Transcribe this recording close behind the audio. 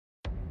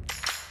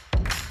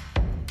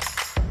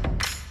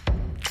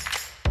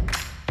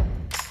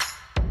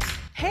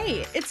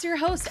Hey, it's your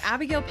host,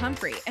 Abigail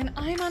Pumphrey, and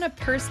I'm on a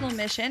personal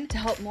mission to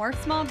help more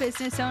small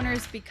business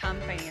owners become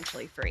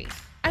financially free.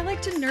 I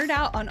like to nerd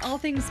out on all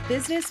things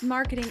business,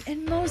 marketing,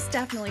 and most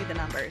definitely the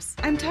numbers.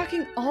 I'm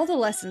talking all the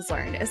lessons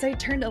learned as I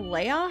turned a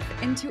layoff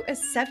into a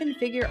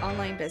 7-figure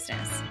online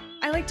business.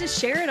 I like to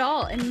share it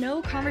all, and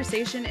no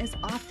conversation is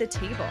off the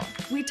table.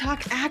 We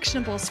talk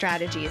actionable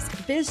strategies,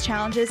 biz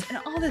challenges, and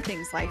all the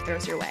things life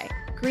throws your way.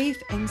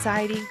 Grief,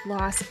 anxiety,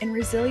 loss, and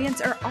resilience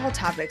are all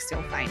topics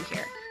you'll find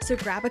here. So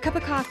grab a cup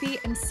of coffee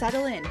and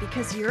settle in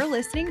because you're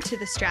listening to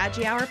the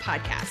Strategy Hour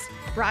podcast,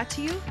 brought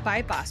to you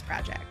by Boss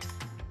Project.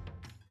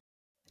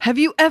 Have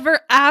you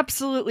ever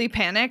absolutely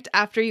panicked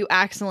after you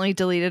accidentally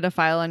deleted a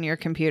file on your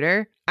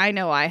computer? I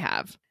know I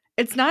have.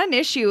 It's not an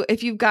issue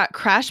if you've got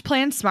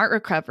CrashPlan Smart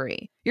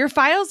Recovery. Your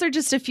files are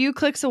just a few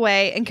clicks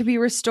away and can be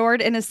restored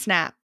in a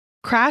snap.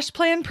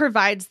 CrashPlan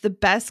provides the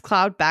best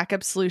cloud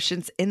backup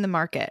solutions in the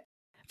market.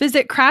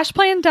 Visit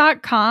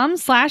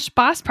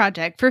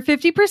crashplan.com/bossproject for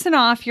 50%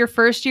 off your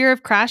first year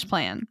of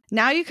CrashPlan.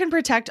 Now you can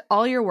protect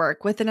all your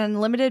work with an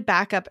unlimited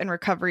backup and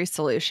recovery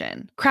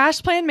solution.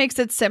 CrashPlan makes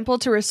it simple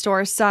to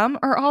restore some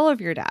or all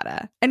of your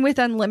data. And with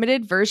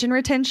unlimited version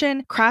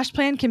retention,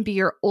 CrashPlan can be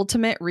your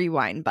ultimate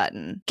rewind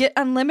button. Get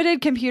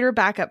unlimited computer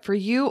backup for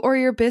you or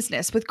your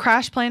business with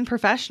CrashPlan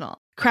Professional.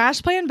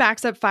 CrashPlan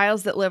backs up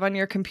files that live on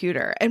your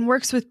computer and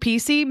works with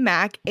PC,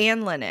 Mac,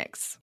 and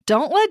Linux.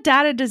 Don't let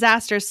data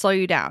disasters slow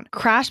you down.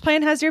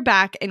 CrashPlan has your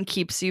back and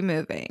keeps you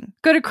moving.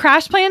 Go to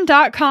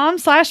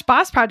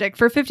crashplan.com/bossproject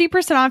for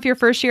 50% off your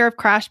first year of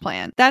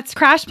CrashPlan. That's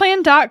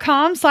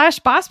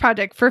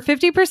crashplan.com/bossproject for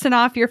 50%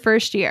 off your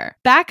first year.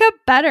 Back up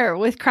better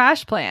with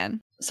CrashPlan.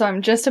 So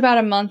I'm just about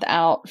a month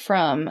out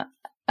from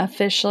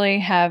officially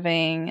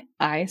having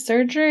eye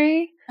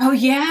surgery. Oh,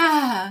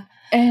 yeah.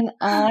 And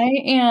I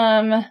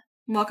am...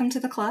 Welcome to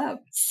the club.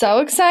 So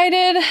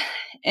excited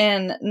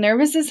and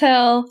nervous as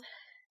hell.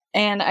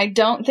 And I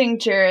don't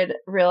think Jared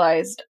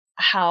realized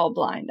how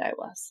blind I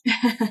was.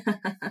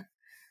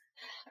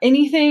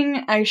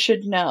 Anything I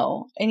should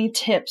know? Any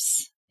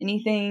tips?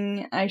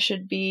 Anything I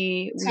should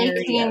be Take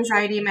the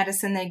anxiety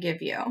medicine they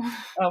give you.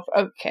 Oh,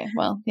 okay.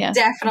 Well, yeah.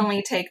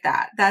 Definitely take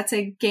that. That's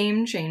a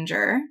game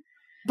changer.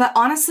 But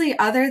honestly,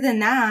 other than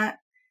that,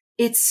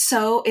 it's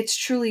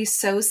truly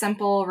so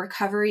simple.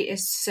 Recovery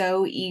is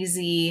so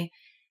easy.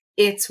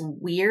 It's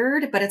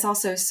weird, but it's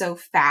also so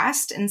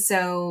fast. And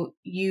so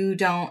you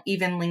don't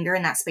even linger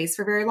in that space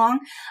for very long.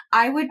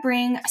 I would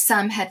bring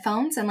some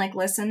headphones and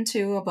listen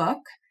to a book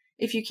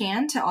if you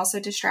can to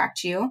also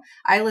distract you.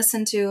 I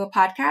listened to a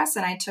podcast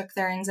and I took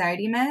their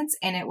anxiety meds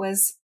and it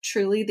was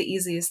truly the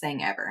easiest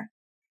thing ever.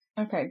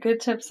 Okay. Good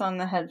tips on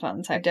the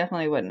headphones. I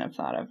definitely wouldn't have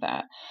thought of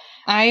that.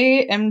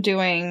 I am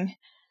doing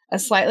a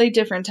slightly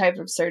different type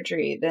of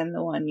surgery than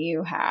the one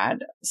you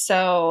had.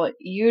 So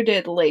you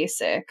did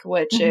LASIK,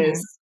 which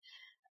is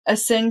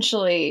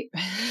essentially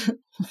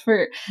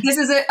this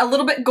is a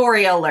little bit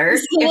gory alert.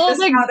 If this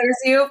bothers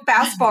you,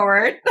 fast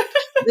forward.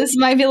 This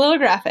might be a little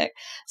graphic.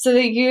 So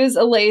they use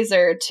a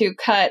laser to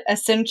cut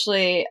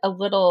essentially a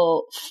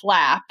little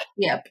flap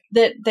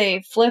that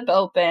they flip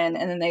open,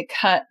 and then they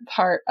cut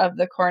part of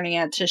the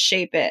cornea to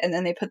shape it, and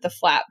then they put the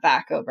flap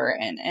back over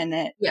and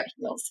it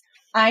heals.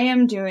 I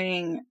am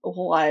doing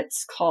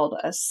what's called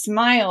a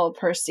SMILE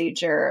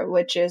procedure,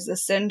 which is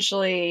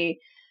essentially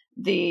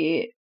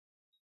the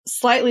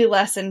slightly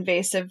less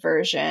invasive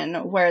version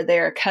where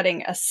they're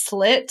cutting a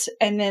slit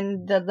and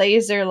then the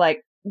laser,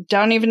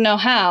 don't even know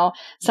how,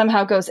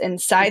 somehow goes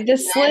inside the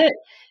slit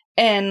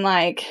and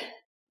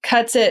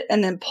cuts it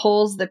and then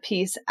pulls the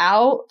piece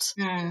out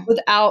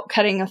without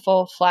cutting a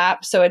full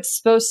flap. So it's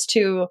supposed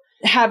to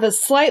have a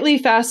slightly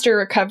faster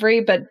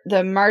recovery, but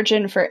the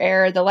margin for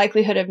error, the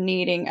likelihood of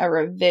needing a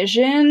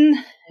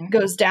revision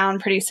goes down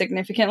pretty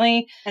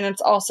significantly. And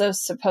it's also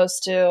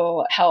supposed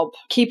to help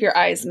keep your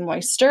eyes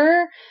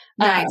moister.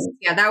 Nice.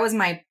 Yeah, that was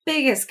my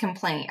biggest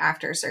complaint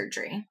after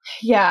surgery.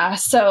 Yeah,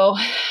 so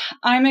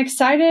I'm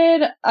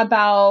excited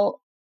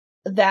about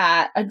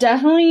that.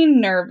 Definitely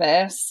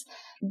nervous,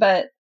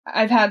 but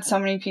I've had so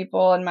many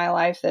people in my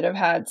life that have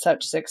had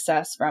such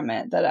success from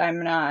it that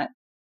I'm not,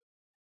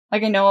 I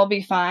know I'll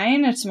be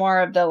fine. It's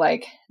more of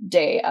the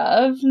day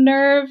of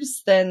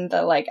nerves than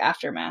the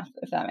aftermath,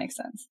 if that makes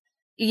sense.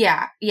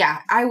 Yeah.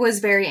 I was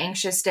very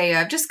anxious day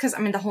of, just because,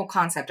 the whole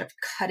concept of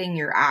cutting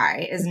your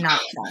eye is not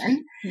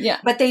fun. Yeah.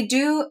 But they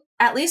do,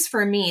 at least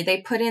for me,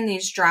 they put in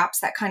these drops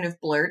that kind of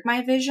blurred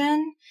my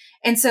vision.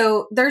 And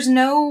so there's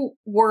no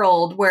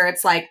world where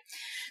it's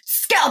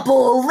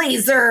scalpel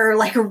laser,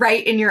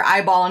 right in your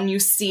eyeball and you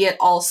see it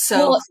all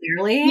so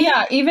clearly.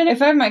 Yeah. Even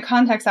if I have my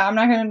contacts out, I'm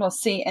not going to be able to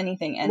see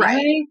anything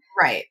anyway.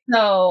 Right.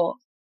 So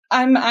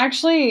I'm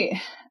actually...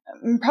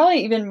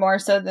 probably even more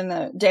so than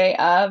the day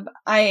of,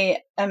 I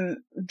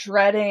am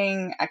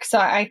dreading, so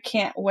I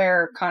can't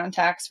wear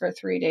contacts for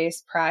 3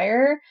 days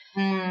prior.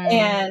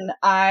 And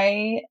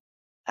I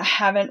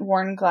haven't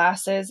worn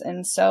glasses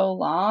in so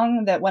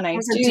long that when I do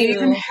you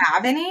even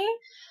have any?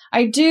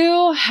 I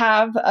do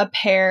have a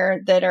pair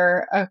that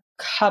are a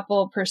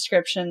couple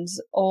prescriptions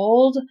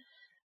old,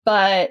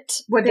 but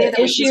what day of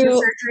the week was your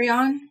surgery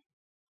on?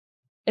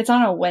 it's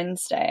on a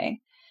Wednesday.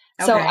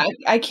 So Okay.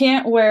 I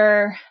can't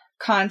wear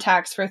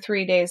contacts for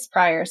 3 days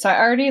prior. So I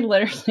already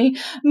literally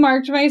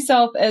marked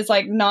myself as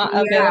like not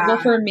available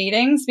for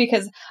meetings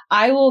because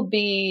I will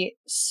be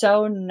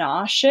so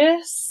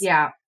nauseous.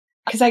 Yeah.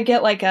 Because I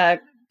get like a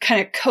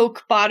kind of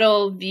Coke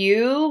bottle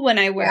view when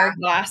I wear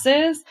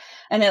glasses,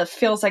 and it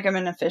feels like I'm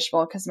in a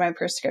fishbowl because my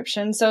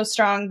prescription's so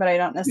strong, but I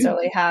don't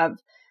necessarily have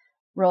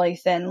really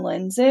thin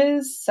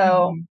lenses.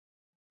 So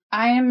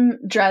I am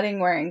dreading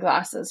wearing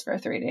glasses for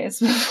 3 days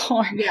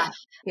before.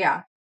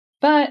 Yeah.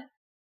 But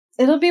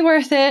it'll be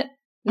worth it.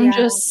 Yeah. I'm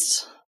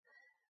just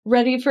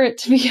ready for it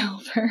to be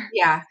over.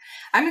 Yeah.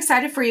 I'm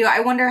excited for you. I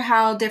wonder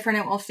how different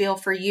it will feel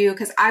for you,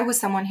 because I was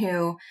someone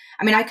who,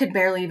 I mean, I could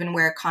barely even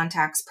wear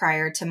contacts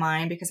prior to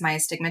mine because my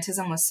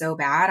astigmatism was so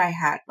bad. I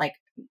had like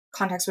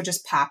contacts would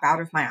just pop out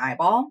of my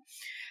eyeball.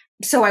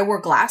 So I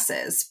wore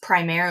glasses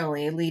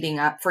primarily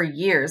for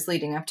years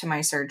leading up to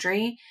my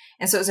surgery.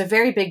 And so it was a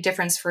very big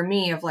difference for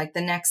me of like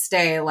the next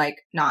day, like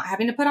not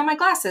having to put on my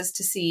glasses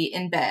to see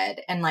in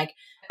bed. And like,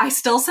 I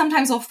still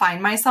sometimes will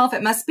find myself,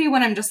 it must be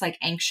when I'm just like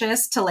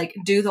anxious to like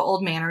do the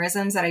old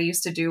mannerisms that I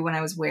used to do when I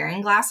was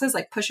wearing glasses,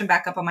 like push them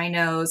back up on my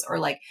nose or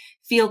like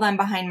feel them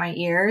behind my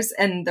ears,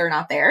 and they're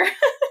not there.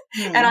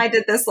 And I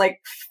did this like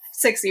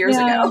 6 years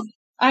ago.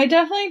 I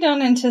definitely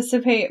don't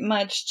anticipate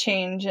much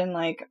change in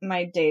like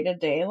my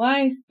day-to-day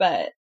life,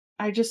 but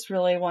I just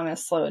really want to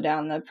slow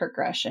down the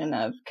progression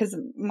of, because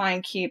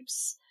mine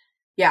keeps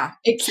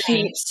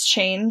keeps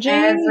changing.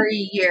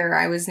 Every year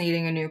I was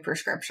needing a new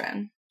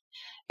prescription.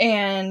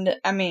 And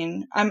I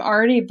mean, I'm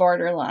already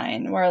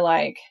borderline where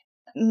like,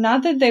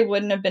 not that they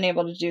wouldn't have been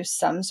able to do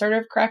some sort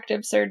of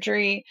corrective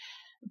surgery,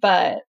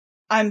 but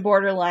I'm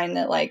borderline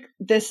that like,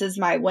 this is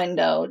my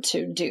window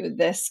to do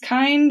this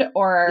kind,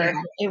 or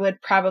it would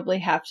probably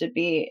have to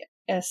be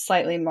a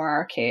slightly more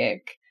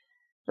archaic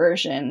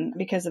version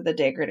because of the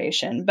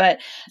degradation. But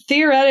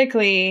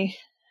theoretically,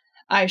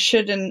 I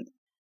shouldn't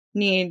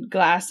need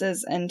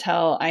glasses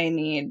until I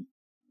need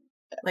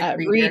like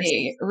readers.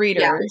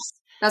 Yeah,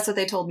 that's what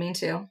they told me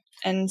too.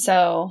 And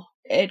so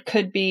it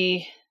could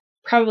be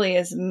probably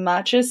as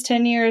much as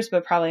 10 years,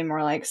 but probably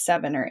more like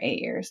 7 or 8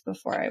 years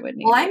before I would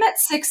need Well, I'm at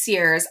 6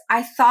 years.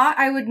 I thought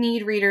I would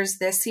need readers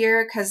this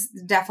year because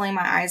definitely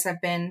my eyes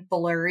have been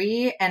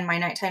blurry and my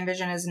nighttime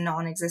vision is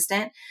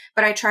non-existent.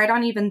 But I tried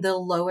on even the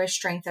lowest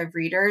strength of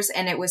readers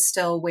and it was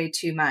still way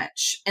too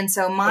much. And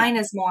so mine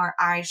is more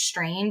eye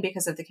strain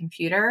because of the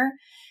computer.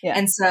 Yeah.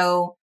 And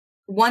so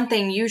one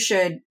thing you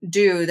should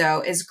do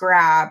though is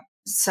grab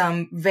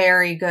some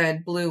very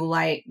good blue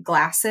light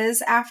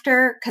glasses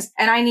after,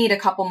 and I need a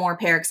couple more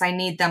pair because I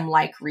need them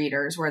like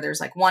readers where there's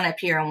like one up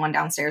here and one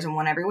downstairs and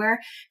one everywhere.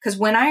 Because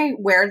when I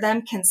wear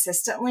them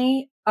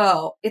consistently,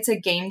 it's a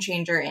game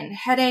changer in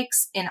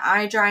headaches, in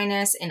eye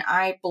dryness, in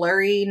eye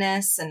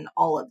blurriness, and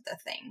all of the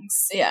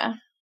things. Yeah.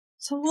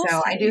 So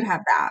I do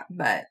have that,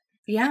 but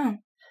yeah,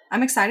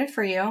 I'm excited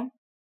for you.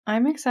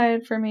 I'm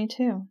excited for me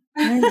too.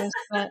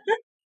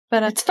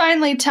 But it's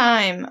finally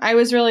time. I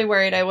was really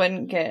worried I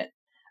wouldn't get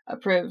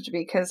approved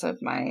because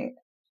of my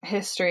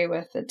history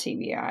with the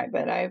TBI,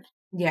 but I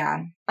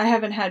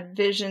haven't had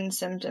vision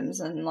symptoms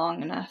in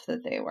long enough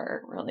that they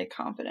were really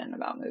confident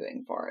about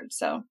moving forward.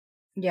 So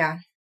yeah,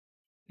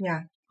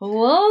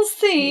 we'll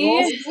see.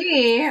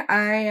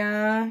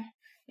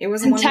 It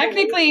was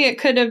technically it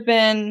could have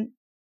been.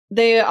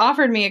 They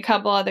offered me a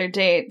couple other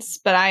dates,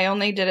 but I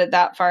only did it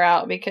that far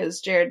out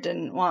because Jared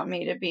didn't want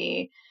me to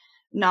be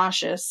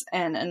nauseous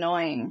and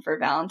annoying for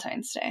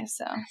Valentine's Day.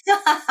 So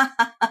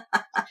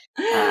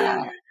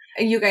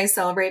you guys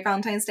celebrate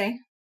Valentine's Day?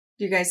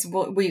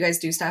 Will you guys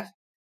do stuff?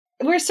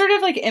 We're sort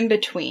of like in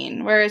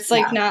between where it's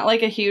like not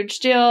like a huge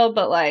deal,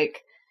 but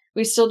like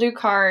we still do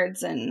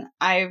cards and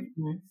I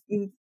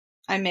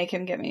make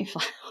him get me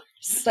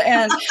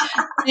flowers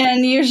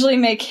and usually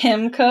make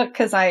him cook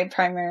because I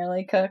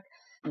primarily cook,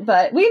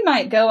 but we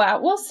might go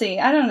out. We'll see.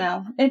 I don't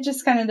know. It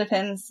just kind of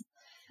depends.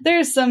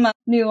 There's some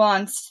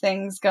nuanced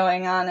things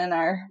going on in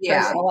our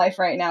personal life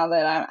right now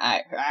that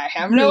I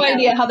have no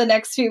idea how the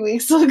next few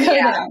weeks will go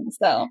down.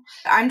 So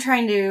I'm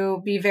trying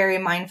to be very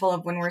mindful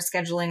of when we're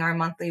scheduling our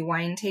monthly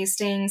wine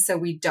tasting so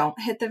we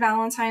don't hit the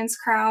Valentine's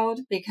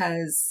crowd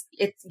because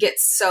it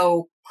gets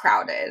so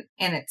crowded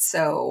and it's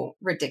so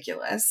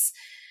ridiculous.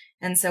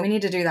 And so we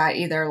need to do that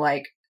either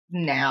like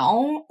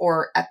now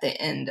or at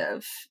the end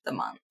of the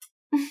month.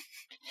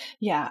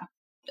 Yeah.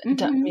 No,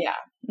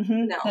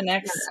 the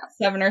next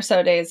 7 or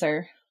so days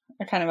are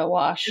kind of a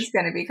wash. It's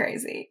going to be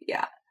crazy.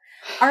 Yeah.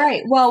 All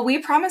right. Well, we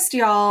promised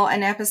y'all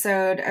an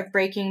episode of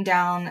breaking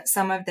down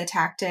some of the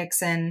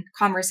tactics and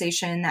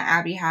conversation that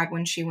Abby had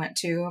when she went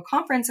to a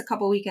conference a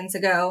couple weekends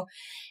ago.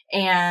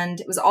 And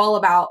it was all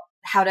about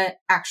how to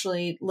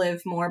actually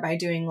live more by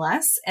doing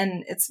less.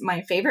 And it's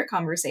my favorite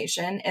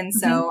conversation. And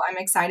so I'm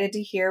excited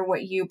to hear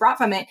what you brought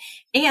from it.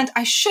 And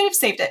I should have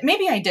saved it.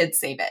 Maybe I did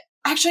save it.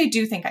 Actually, I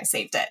do think I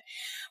saved it.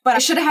 But I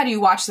should have had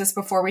you watch this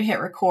before we hit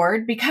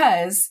record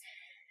because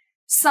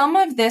some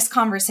of this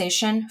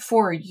conversation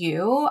for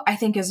you, I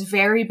think, is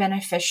very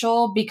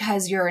beneficial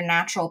because you're a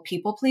natural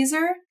people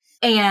pleaser.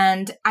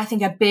 And I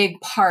think a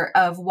big part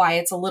of why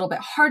it's a little bit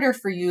harder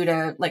for you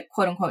to like,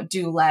 quote unquote,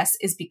 do less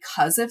is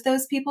because of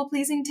those people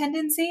pleasing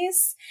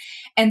tendencies.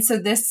 And so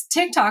this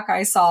TikTok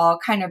I saw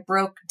kind of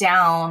broke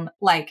down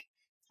like,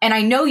 and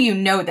I know you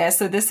know this,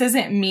 so this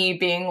isn't me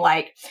being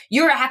like,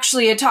 you're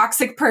actually a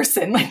toxic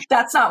person. Like,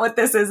 that's not what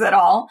this is at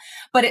all.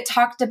 But it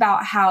talked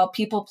about how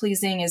people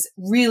pleasing is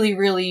really,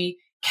 really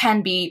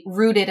can be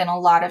rooted in a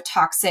lot of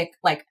toxic,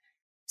 like,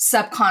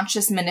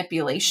 subconscious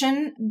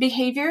manipulation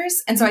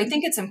behaviors. And so I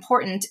think it's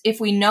important, if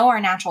we know our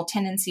natural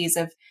tendencies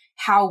of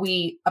how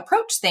we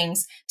approach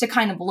things, to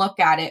kind of look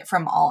at it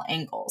from all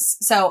angles.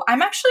 So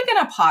I'm actually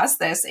going to pause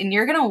this and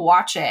you're going to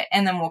watch it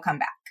and then we'll come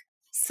back.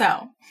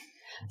 So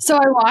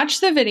I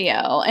watched the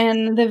video,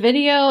 and the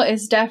video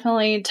is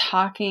definitely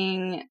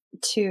talking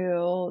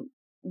to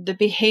the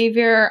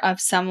behavior of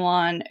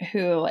someone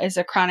who is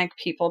a chronic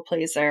people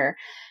pleaser,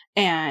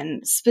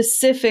 and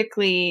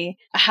specifically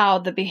how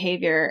the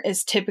behavior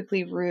is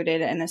typically rooted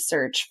in a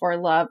search for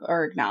love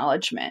or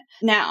acknowledgement.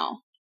 Now,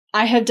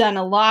 I have done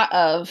a lot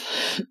of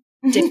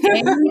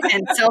digging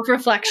and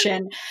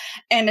self-reflection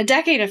and a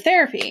decade of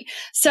therapy.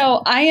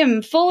 So I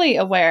am fully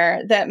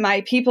aware that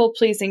my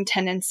people-pleasing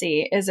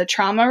tendency is a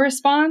trauma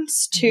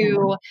response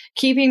to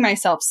keeping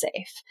myself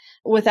safe.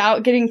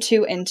 Without getting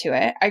too into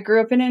it, I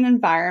grew up in an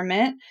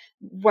environment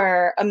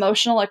where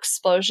emotional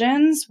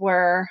explosions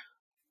were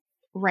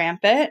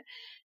rampant,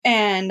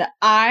 and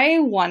I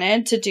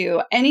wanted to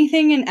do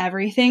anything and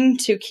everything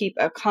to keep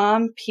a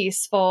calm,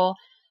 peaceful,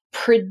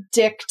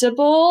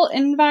 predictable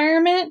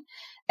environment.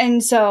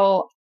 And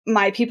so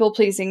my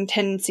people-pleasing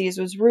tendencies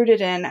was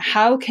rooted in,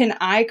 how can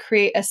I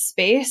create a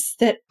space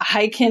that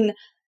I can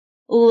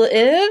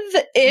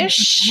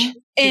live-ish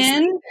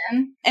in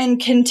and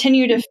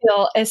continue to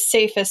feel as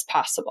safe as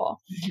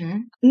possible.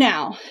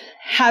 Now,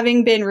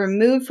 having been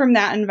removed from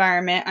that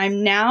environment,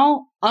 I'm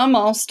now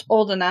almost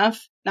old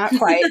enough, not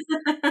quite,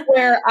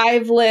 where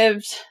I've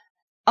lived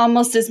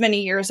almost as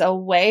many years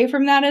away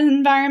from that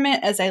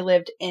environment as I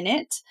lived in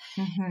it.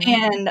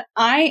 And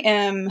I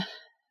am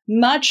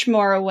much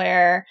more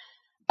aware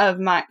of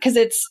because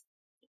it's,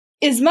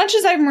 as much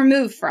as I'm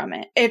removed from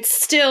it, it's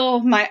still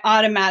my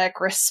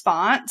automatic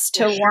response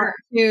to want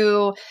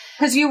to.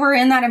 Because you were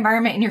in that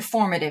environment in your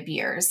formative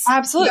years.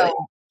 Absolutely.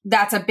 So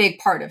that's a big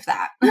part of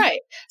that.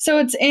 Right. So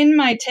it's in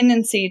my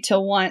tendency to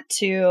want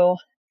to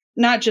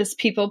not just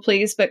people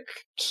please, but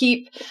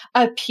keep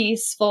a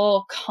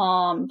peaceful,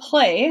 calm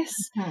place.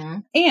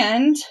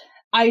 And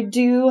I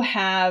do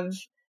have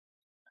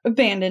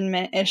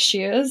abandonment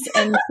issues.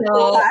 And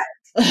so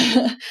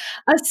a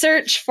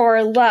search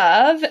for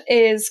love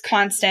is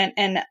constant,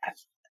 and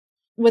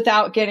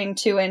without getting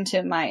too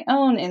into my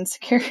own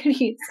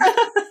insecurities,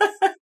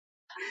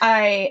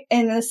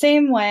 in the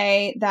same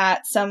way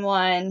that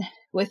someone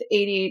with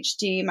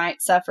ADHD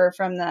might suffer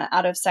from the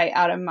out of sight,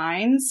 out of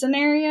mind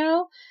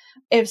scenario,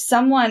 if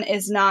someone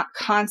is not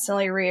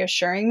constantly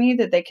reassuring me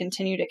that they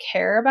continue to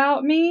care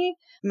about me,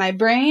 my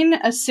brain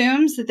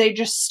assumes that they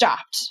just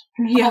stopped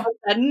all of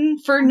a sudden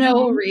for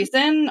no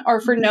reason or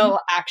for no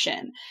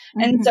action.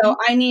 And so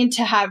I need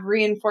to have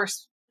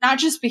reinforced not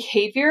just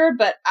behavior,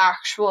 but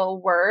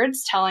actual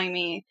words telling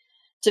me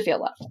to feel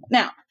loved.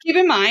 Now, keep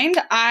in mind,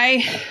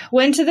 I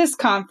went to this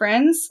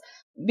conference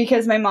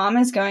because my mom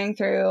is going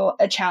through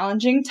a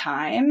challenging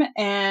time,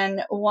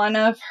 and one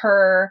of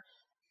her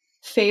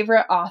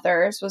favorite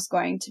authors was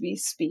going to be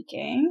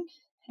speaking.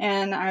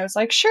 And I was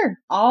like, sure,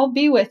 I'll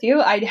be with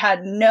you. I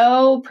had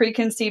no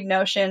preconceived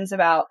notions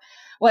about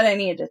what I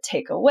needed to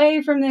take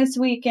away from this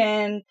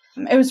weekend.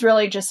 It was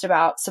really just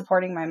about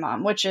supporting my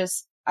mom, which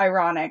is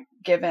ironic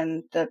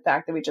given the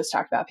fact that we just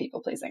talked about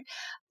people pleasing.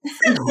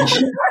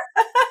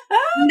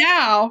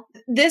 Now,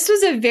 this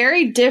was a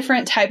very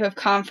different type of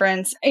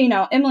conference. You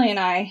know, Emily and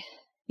I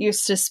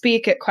used to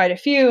speak at quite a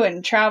few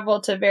and travel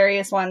to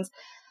various ones.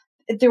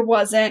 There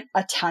wasn't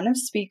a ton of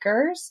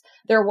speakers.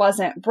 There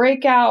wasn't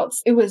breakouts.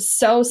 It was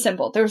so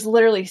simple. There was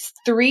literally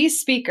 3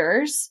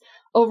 speakers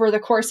over the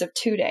course of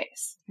 2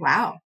 days.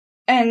 Wow.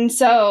 And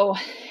so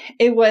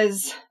it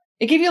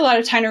gave you a lot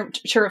of time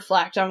to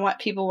reflect on what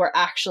people were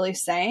actually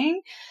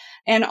saying,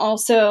 and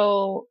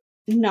also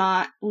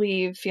not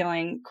leave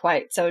feeling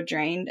quite so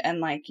drained and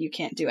like you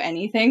can't do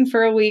anything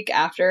for a week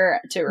after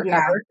to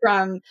recover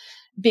from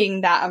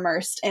being that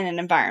immersed in an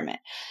environment.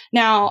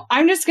 Now,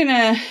 I'm just going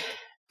to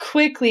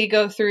quickly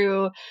go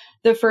through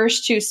the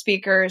first 2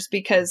 speakers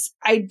because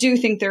I do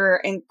think there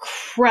are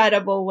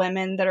incredible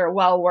women that are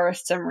well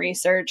worth some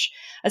research,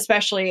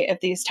 especially if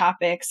these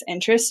topics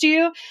interest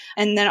you.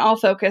 And then I'll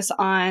focus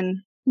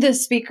on the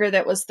speaker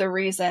that was the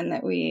reason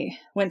that we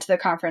went to the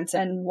conference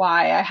and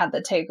why I had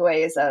the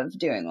takeaways of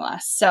doing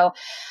less. So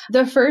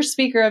the first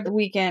speaker of the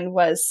weekend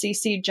was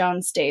Cece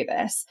Jones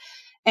Davis,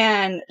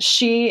 and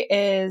she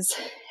is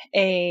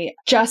a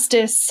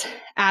justice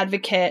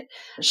advocate.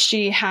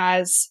 She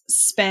has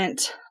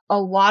spent a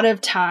lot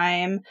of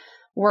time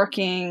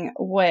working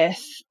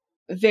with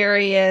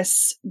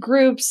various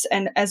groups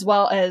and as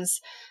well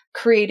as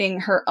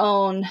creating her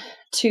own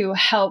to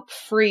help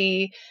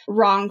free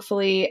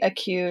wrongfully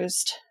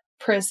accused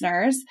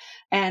prisoners,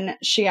 and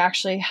she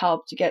actually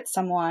helped get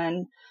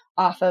someone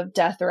off of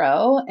death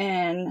row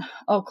in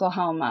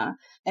Oklahoma.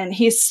 And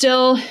he's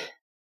still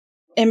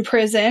in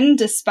prison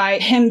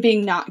despite him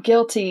being not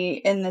guilty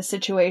in the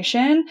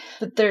situation,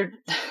 but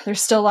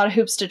there's still a lot of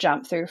hoops to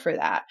jump through for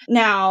that.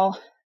 Now,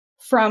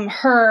 from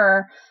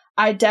her,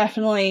 I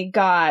definitely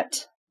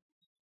got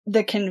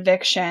the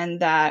conviction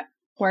that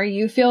where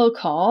you feel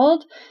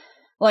called,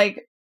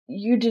 like,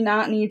 you do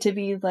not need to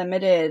be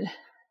limited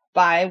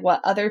by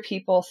what other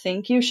people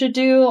think you should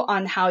do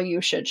on how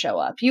you should show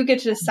up. You get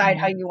to decide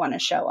how you want to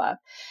show up.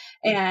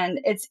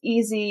 And it's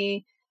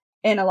easy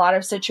in a lot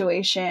of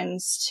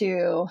situations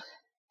to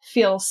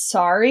feel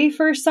sorry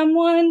for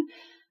someone,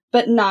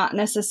 but not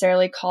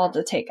necessarily called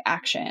to take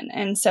action.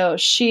 And so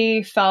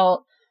she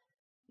felt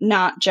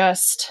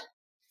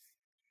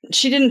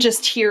she didn't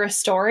just hear a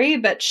story,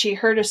 but she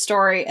heard a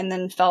story and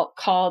then felt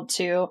called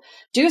to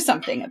do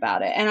something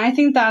about it. And I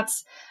think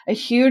that's a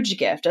huge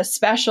gift, a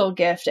special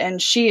gift.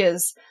 And she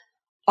is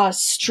a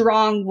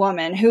strong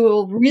woman who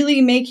will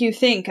really make you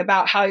think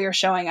about how you're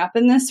showing up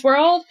in this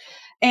world.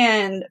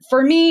 And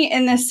for me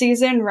in this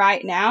season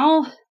right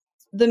now,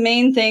 the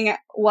main thing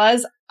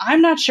was,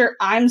 I'm not sure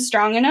I'm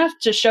strong enough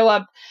to show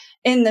up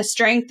in the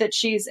strength that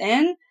she's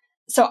in.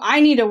 So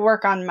I need to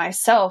work on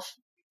myself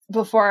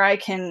before I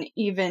can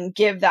even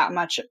give that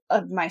much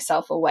of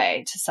myself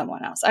away to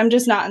someone else. I'm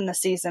just not in the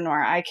season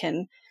where I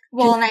can.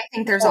 Well, and I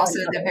think there's also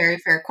the very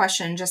fair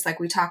question, just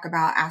like we talk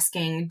about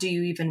asking, do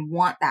you even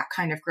want that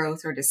kind of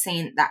growth, or to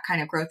say that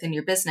kind of growth in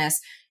your business?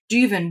 Do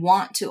you even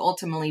want to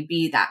ultimately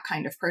be that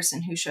kind of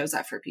person who shows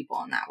up for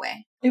people in that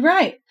way?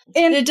 Right.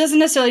 And it doesn't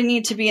necessarily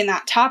need to be in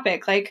that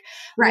topic. Like,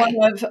 right.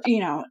 One of,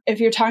 if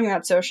you're talking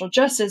about social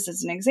justice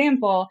as an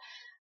example,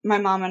 my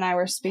mom and I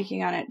were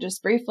speaking on it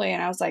just briefly,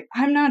 and I was like,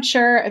 I'm not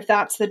sure if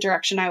that's the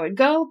direction I would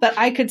go, but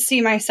I could see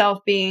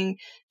myself being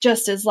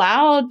just as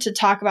loud to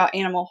talk about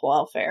animal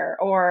welfare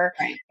or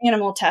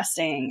animal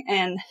testing.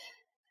 And,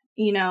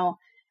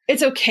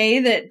 it's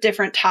okay that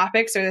different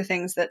topics are the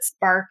things that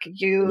spark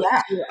you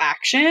to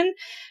action.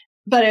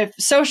 But if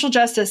social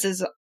justice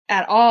is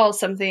at all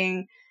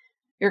something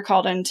you're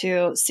called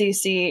into,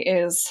 Cece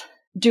is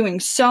doing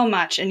so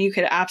much, and you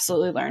could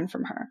absolutely learn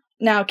from her.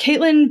 Now,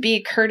 Caitlin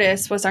B.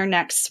 Curtis was our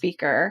next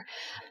speaker.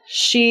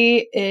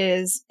 She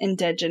is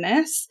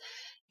Indigenous,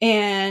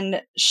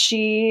 and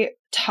she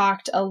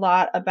talked a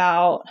lot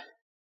about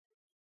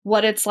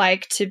what it's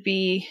like to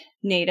be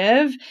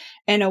Native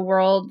in a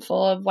world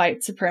full of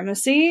white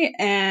supremacy,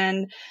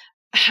 and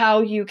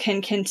how you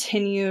can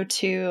continue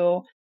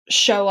to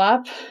show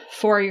up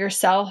for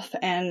yourself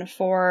and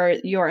for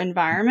your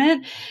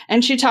environment.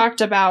 And she talked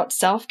about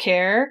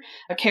self-care,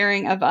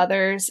 caring of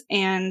others,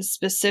 and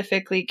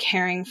specifically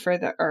caring for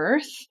the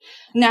earth.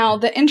 Now,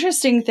 the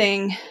interesting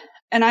thing,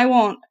 and I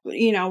won't,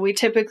 we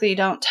typically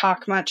don't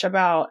talk much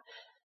about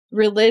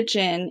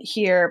religion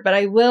here, but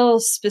I will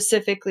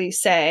specifically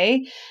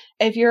say,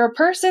 if you're a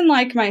person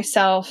like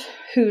myself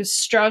who's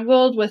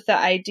struggled with the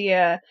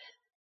idea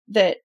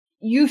that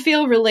you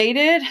feel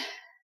related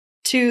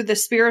to the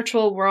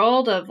spiritual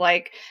world of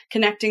like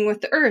connecting with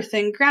the earth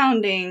and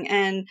grounding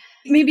and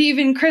maybe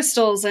even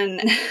crystals and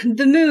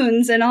the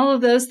moons and all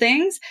of those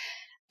things,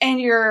 and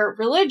you're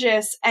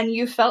religious and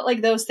you felt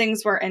like those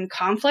things were in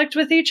conflict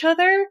with each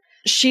other,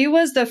 she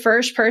was the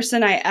first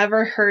person I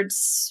ever heard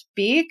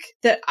speak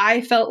that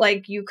I felt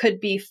like you could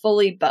be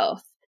fully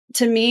both.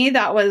 To me,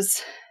 that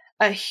was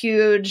a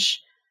huge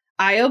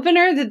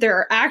eye-opener, that there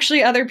are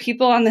actually other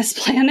people on this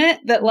planet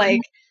that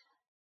like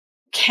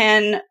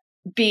can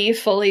be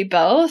fully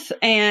both,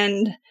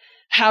 and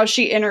how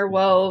she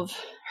interwove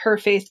her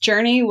faith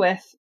journey with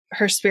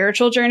her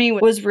spiritual journey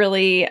was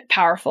really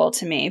powerful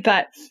to me.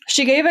 But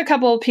she gave a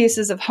couple of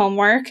pieces of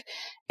homework,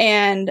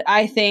 and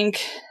I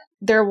think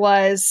there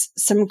was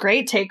some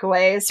great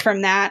takeaways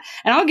from that.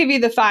 And I'll give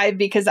you the 5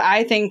 because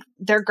I think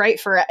they're great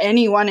for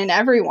anyone and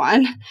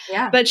everyone.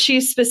 Yeah. But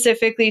she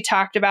specifically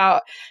talked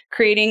about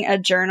creating a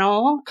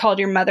journal called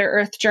your Mother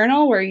Earth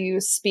Journal, where you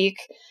speak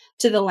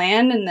to the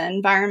land and the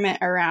environment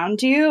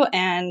around you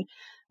and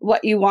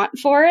what you want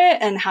for it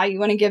and how you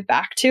want to give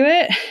back to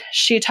it.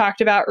 She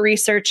talked about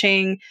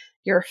researching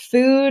your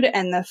food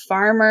and the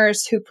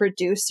farmers who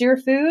produce your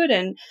food,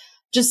 and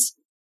just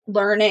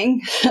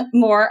learning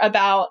more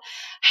about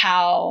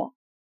how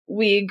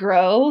we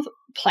grow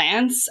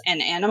plants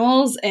and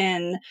animals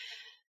in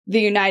the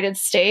United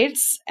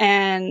States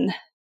and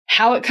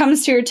how it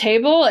comes to your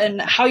table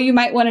and how you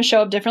might want to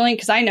show up differently.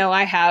 Because I know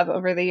I have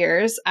over the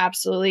years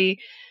absolutely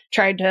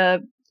tried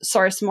to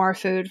source more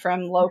food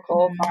from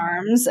local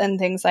farms and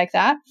things like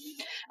that.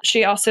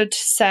 She also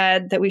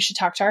said that we should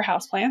talk to our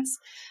houseplants.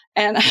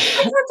 And I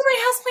talk to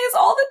my houseplants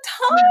all the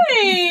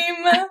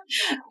time.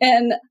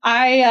 And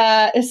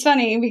it's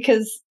funny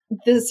because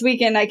this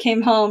weekend I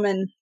came home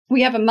and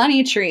we have a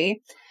money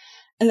tree,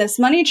 and this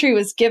money tree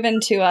was given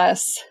to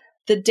us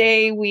the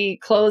day we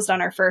closed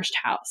on our first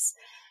house.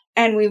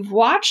 And we've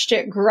watched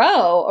it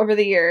grow over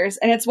the years.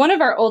 And it's one of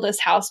our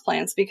oldest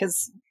houseplants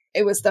because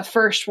it was the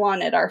first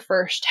one at our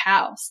first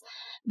house.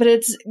 but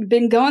it's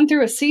been going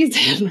through a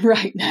season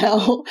right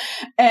now.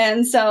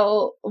 And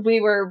so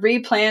we were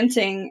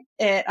replanting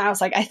it. I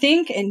was like, I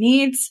think it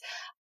needs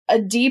a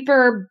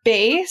deeper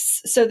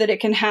base so that it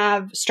can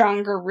have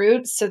stronger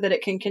roots so that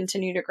it can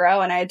continue to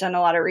grow. And I had done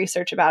a lot of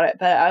research about it,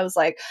 but I was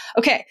like,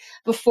 okay,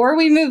 before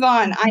we move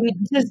on, I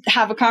need to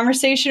have a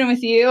conversation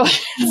with you.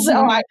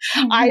 So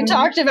I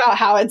talked about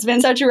how it's been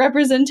such a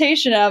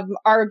representation of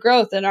our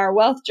growth and our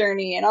wealth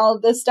journey and all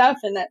of this stuff.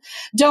 And that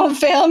don't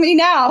fail me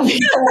now.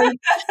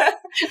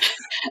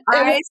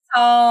 I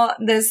saw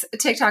this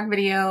TikTok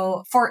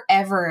video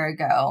forever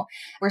ago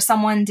where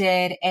someone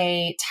did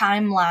a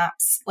time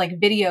lapse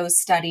like video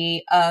study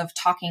of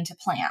talking to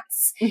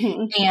plants.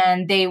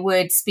 And they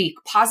would speak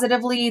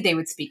positively, they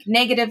would speak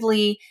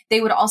negatively.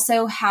 They would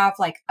also have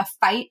like a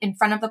fight in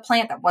front of the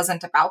plant that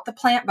wasn't about the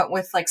plant, but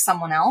with like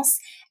someone else.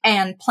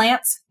 And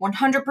plants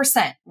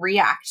 100%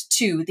 react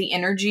to the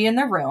energy in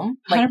the room,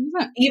 like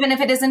 100%. Even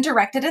if it isn't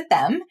directed at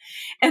them.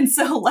 And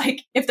so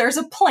like if there's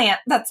a plant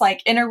that's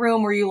like in a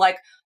room where you like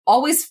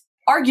always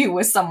argue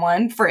with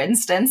someone, for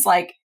instance,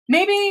 like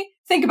maybe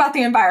think about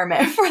the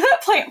environment for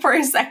that plant for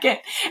a second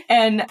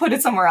and put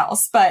it somewhere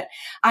else. But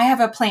I have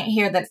a plant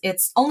here that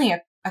it's only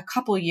a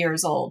couple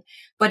years old,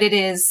 but it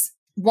is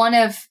one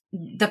of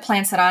the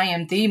plants that I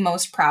am the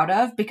most proud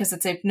of because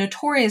it's a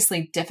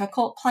notoriously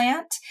difficult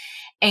plant.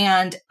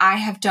 And I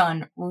have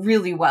done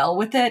really well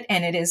with it,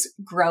 and it is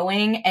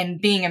growing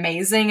and being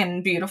amazing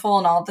and beautiful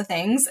and all the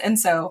things. And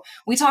so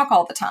we talk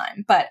all the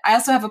time. But I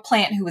also have a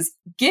plant who was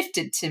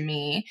gifted to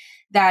me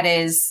that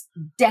is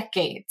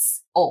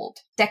decades old,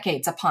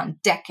 decades upon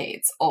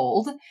decades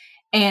old,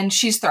 and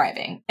she's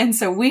thriving. And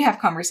so we have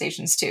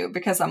conversations too,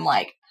 because I'm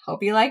like,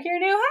 hope you like your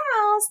new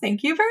house.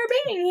 Thank you for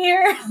being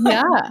here.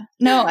 Yeah.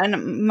 No,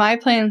 and my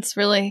plants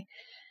really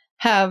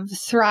have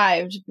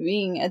thrived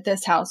being at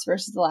this house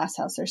versus the last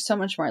house. There's so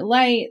much more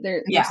light.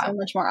 There's so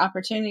much more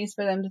opportunities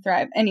for them to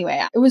thrive. Anyway,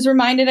 I was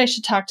reminded I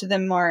should talk to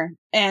them more.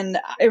 And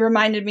it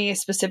reminded me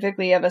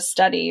specifically of a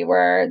study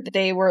where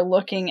they were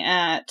looking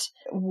at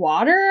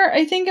water,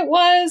 I think it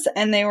was,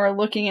 and they were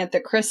looking at the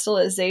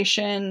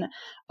crystallization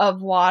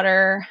of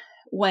water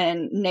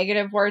when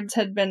negative words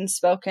had been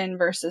spoken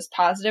versus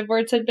positive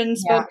words had been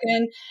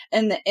spoken.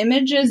 And the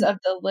images of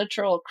the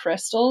literal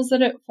crystals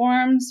that it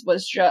forms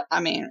was just, I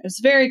mean, it's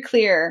very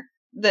clear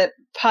that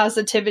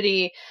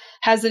positivity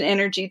has an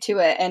energy to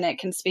it and it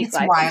can speak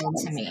life. It's wild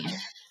to me.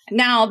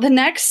 Now, the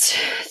next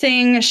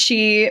thing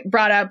she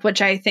brought up,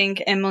 which I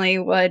think Emily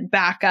would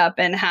back up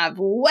and have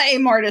way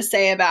more to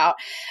say about,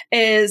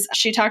 is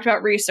she talked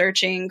about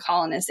researching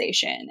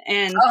colonization.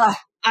 And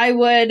I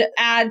would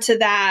add to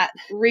that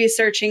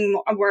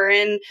researching, we're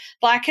in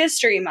Black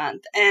History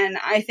Month. And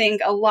I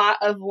think a lot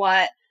of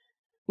what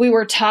we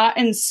were taught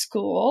in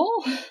school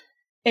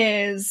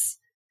is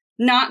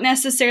not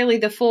necessarily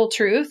the full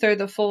truth or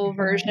the full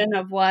version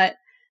of what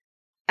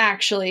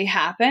actually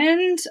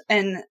happened.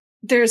 And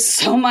there's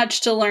so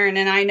much to learn.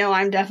 And I know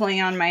I'm definitely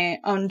on my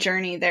own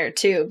journey there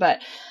too,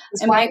 but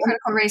that's why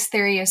critical race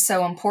theory is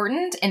so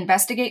important.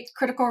 Investigate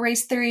critical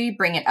race theory,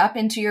 bring it up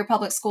into your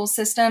public school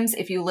systems.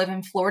 If you live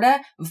in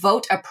Florida,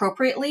 vote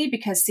appropriately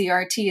because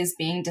CRT is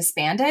being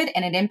disbanded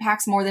and it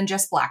impacts more than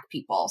just Black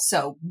people.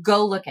 So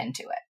go look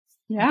into it.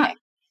 Yeah.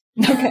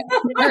 Okay.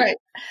 All right.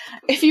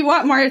 If you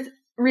want more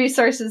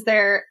resources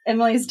there,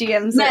 Emily's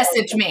DMs.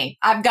 Message me.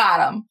 I've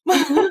got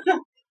them.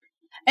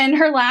 And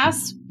her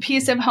last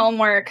piece of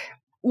homework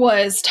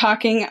was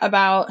talking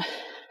about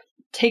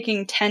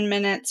taking 10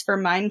 minutes for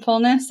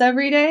mindfulness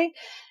every day.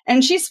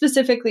 And she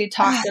specifically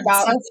talked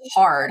about... So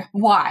hard.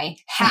 Why?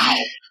 How?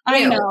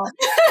 I know.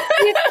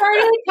 She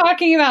started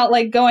talking about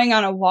like going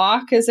on a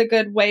walk is a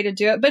good way to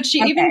do it. But she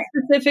even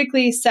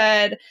specifically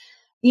said,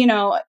 you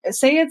know,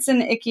 say it's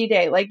an icky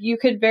day. Like you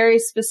could very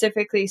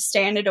specifically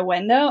stand at a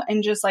window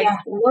and just like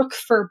look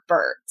for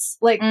birds.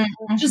 Like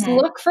just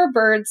look for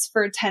birds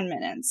for 10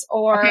 minutes.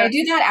 Or I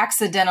do that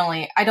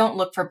accidentally. I don't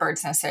look for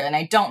birds necessarily, and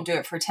I don't do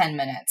it for 10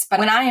 minutes. But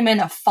when I am in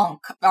a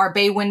funk, our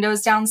bay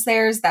windows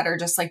downstairs that are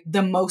just like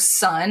the most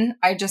sun,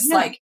 I just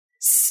like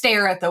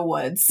stare at the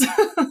woods.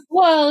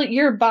 Well,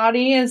 your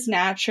body is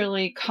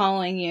naturally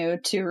calling you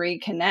to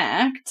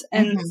reconnect.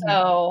 And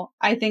so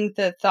I think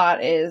the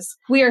thought is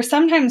we are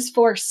sometimes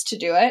forced to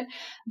do it,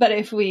 but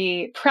if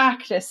we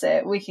practice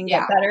it, we can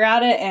get better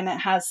at it. And it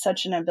has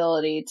such an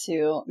ability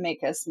to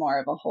make us more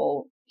of a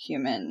whole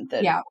human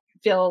that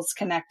feels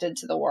connected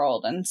to the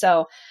world. And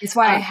so it's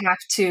why I have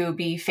to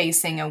be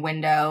facing a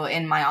window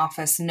in my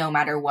office no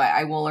matter what.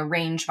 I will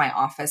arrange my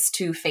office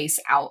to face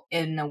out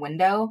in a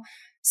window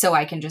so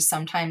I can just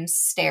sometimes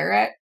stare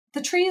at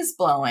the trees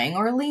blowing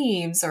or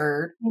leaves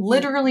or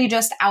literally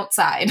just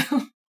outside.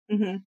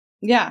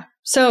 Yeah.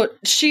 So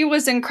she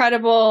was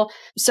incredible.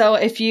 So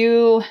if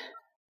you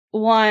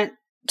want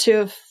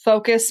to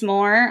focus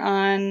more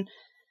on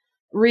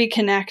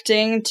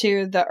reconnecting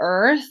to the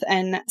earth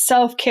and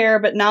self-care,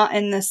 but not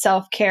in the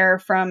self-care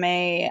from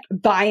a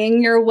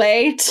buying your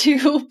way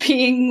to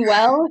being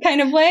well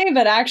kind of way,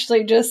 but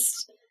actually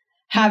just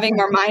having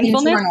more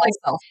mindfulness. Internal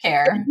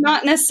self-care. It's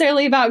not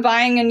necessarily about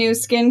buying a new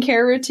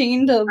skincare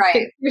routine to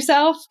fix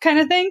yourself kind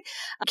of thing.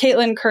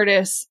 Caitlin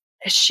Curtis,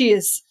 she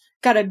has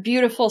got a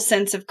beautiful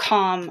sense of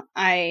calm.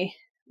 I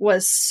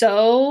was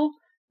so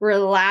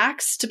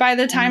relaxed by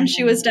the time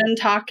she was done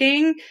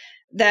talking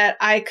that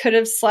I could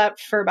have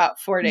slept for about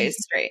 4 days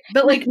straight.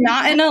 But like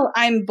not in a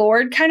I'm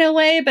bored kind of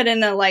way, but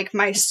in a like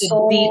my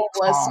soul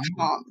was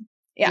calm.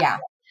 Yeah.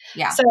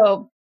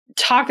 So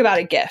talk about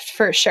a gift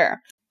for sure.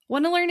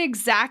 Want to learn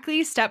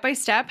exactly step by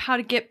step how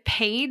to get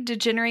paid to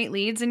generate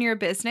leads in your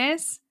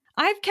business?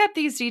 I've kept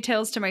these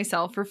details to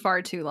myself for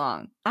far too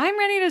long. I'm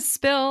ready to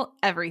spill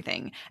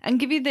everything and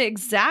give you the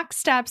exact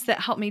steps that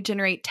help me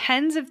generate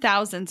tens of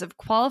thousands of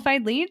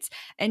qualified leads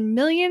and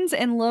millions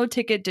in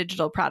low-ticket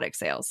digital product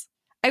sales.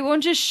 I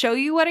won't just show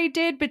you what I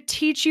did, but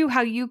teach you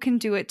how you can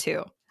do it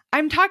too.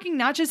 I'm talking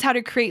not just how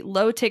to create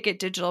low-ticket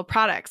digital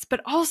products,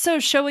 but also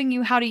showing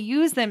you how to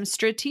use them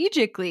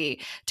strategically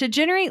to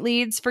generate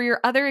leads for your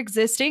other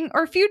existing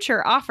or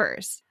future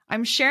offers.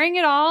 I'm sharing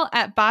it all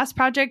at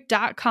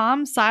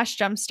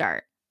bossproject.com/jumpstart,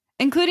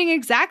 including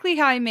exactly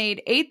how I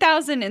made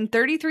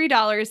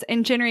 $8,033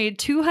 and generated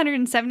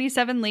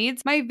 277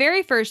 leads my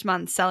very first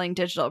month selling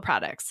digital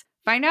products.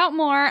 Find out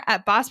more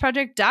at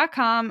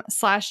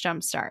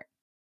bossproject.com/jumpstart.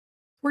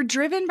 We're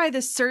driven by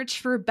the search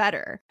for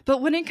better.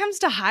 But when it comes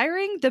to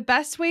hiring, the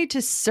best way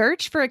to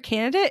search for a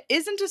candidate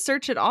isn't to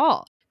search at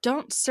all.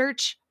 Don't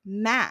search,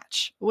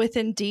 match with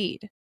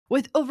Indeed.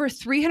 With over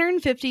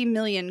 350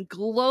 million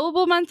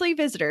global monthly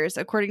visitors,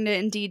 according to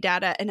Indeed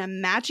data, and a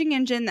matching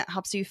engine that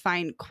helps you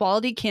find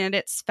quality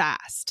candidates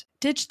fast.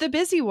 Ditch the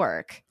busy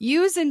work.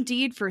 Use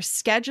Indeed for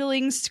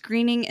scheduling,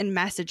 screening, and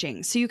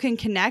messaging so you can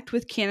connect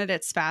with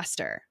candidates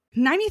faster.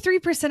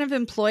 93% of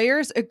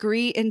employers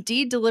agree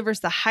Indeed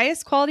delivers the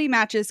highest quality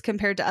matches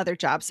compared to other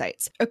job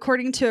sites,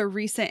 according to a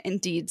recent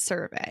Indeed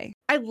survey.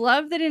 I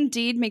love that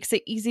Indeed makes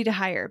it easy to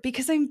hire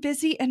because I'm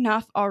busy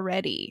enough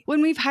already.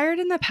 When we've hired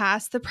in the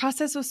past, the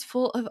process was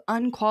full of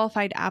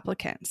unqualified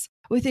applicants.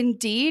 With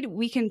Indeed,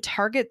 we can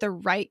target the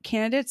right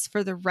candidates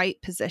for the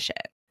right position.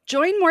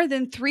 Join more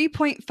than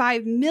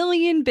 3.5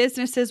 million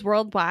businesses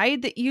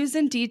worldwide that use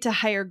Indeed to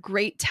hire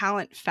great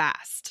talent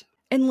fast.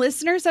 And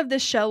listeners of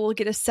this show will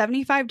get a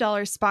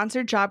 $75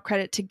 sponsored job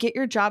credit to get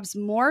your jobs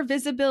more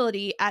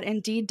visibility at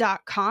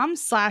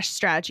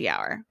Indeed.com/Strategy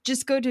Hour.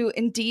 Just go to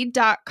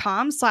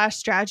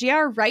Indeed.com/Strategy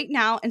Hour right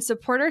now and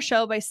support our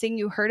show by saying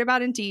you heard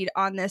about Indeed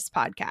on this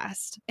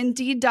podcast.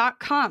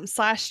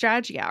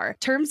 Indeed.com/Strategy Hour.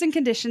 Terms and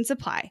conditions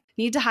apply.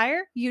 Need to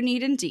hire? You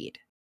need Indeed.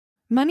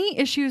 Money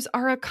issues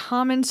are a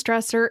common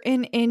stressor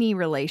in any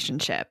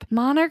relationship.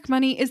 Monarch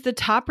Money is the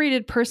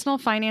top-rated personal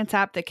finance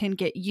app that can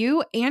get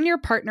you and your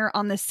partner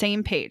on the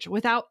same page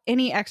without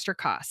any extra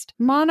cost.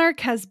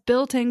 Monarch has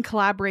built-in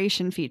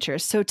collaboration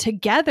features, so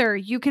together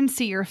you can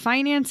see your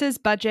finances,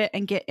 budget,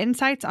 and get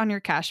insights on your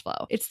cash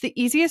flow. It's the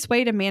easiest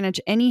way to manage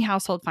any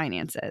household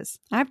finances.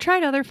 I've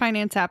tried other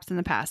finance apps in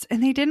the past,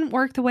 and they didn't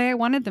work the way I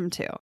wanted them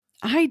to.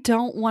 I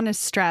don't want to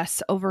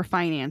stress over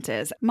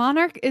finances.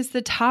 Monarch is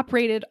the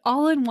top-rated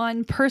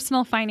all-in-one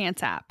personal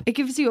finance app. It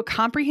gives you a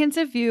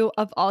comprehensive view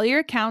of all your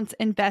accounts,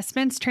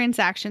 investments,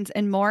 transactions,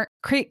 and more.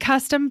 Create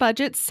custom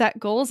budgets, set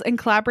goals, and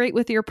collaborate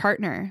with your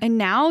partner. And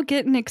now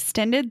get an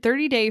extended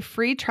 30-day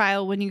free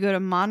trial when you go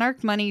to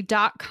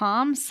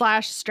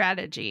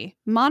monarchmoney.com/strategy.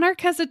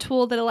 Monarch has a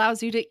tool that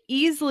allows you to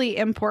easily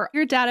import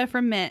your data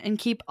from Mint and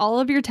keep all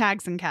of your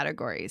tags and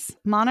categories.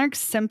 Monarch's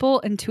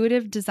simple,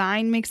 intuitive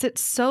design makes it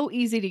so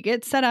easy to get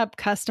set up,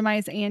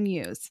 customize, and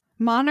use.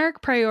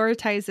 Monarch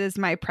prioritizes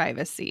my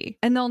privacy,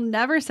 and they'll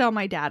never sell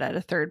my data to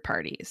third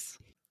parties.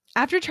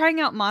 After trying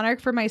out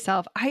Monarch for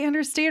myself, I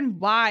understand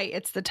why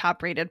it's the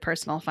top-rated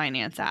personal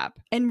finance app.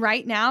 And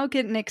right now,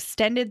 get an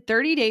extended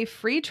 30-day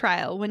free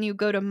trial when you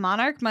go to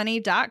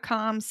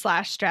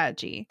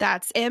monarchmoney.com/strategy.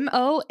 That's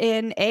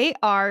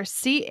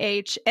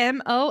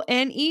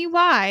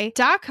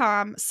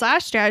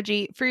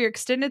monarchmoney.com/strategy for your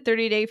extended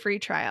 30-day free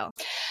trial.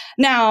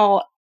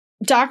 Now,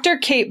 Dr.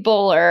 Kate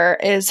Bowler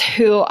is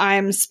who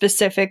I'm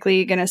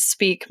specifically going to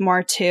speak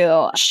more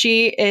to.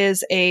 She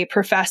is a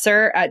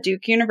professor at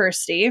Duke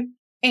University.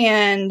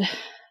 And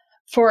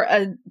for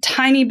a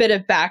tiny bit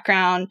of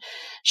background,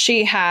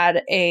 she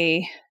had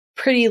a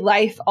pretty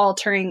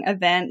life-altering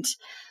event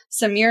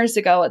some years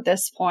ago at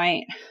this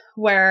point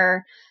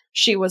where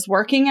she was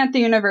working at the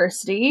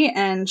university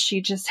and she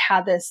just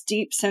had this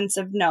deep sense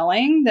of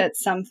knowing that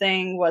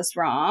something was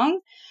wrong.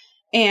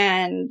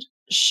 And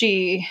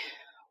she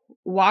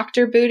walked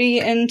her booty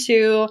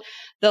into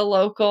the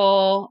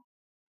local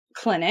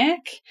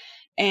clinic,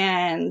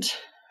 and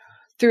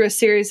through a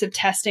series of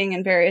testing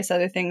and various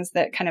other things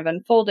that kind of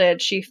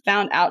unfolded, she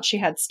found out she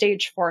had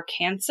stage 4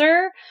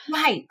 cancer.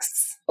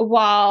 Yikes.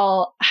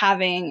 While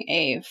having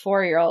a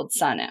 4-year-old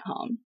son at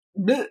home.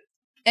 Blech.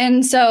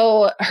 And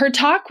so her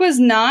talk was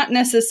not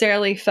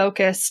necessarily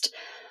focused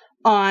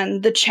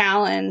on the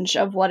challenge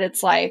of what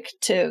it's like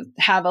to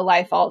have a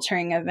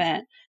life-altering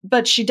event,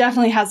 but she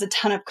definitely has a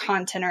ton of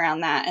content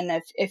around that.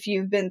 And if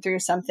you've been through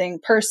something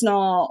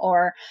personal,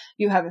 or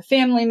you have a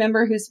family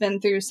member who's been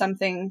through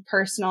something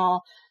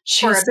personal,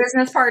 or a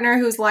business partner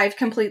whose life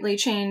completely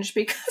changed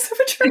because of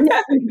a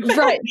traumatic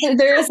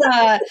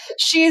right.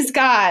 She's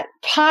got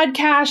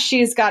podcasts,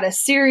 she's got a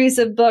series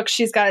of books,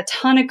 she's got a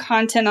ton of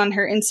content on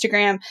her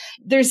Instagram.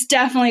 There's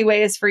definitely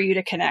ways for you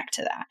to connect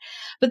to that.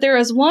 But there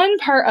was one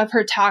part of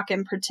her talk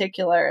in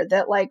particular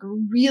that like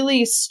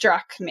really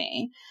struck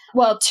me.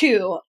 Well,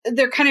 two,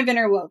 they're kind of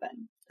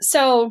interwoven.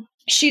 So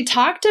she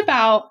talked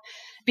about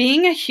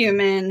being a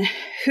human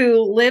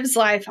who lives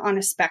life on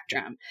a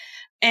spectrum.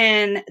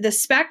 And the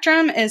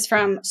spectrum is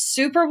from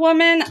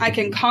superwoman, I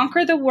can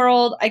conquer the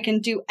world, I can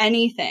do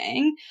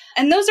anything.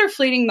 And those are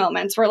fleeting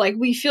moments where like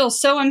we feel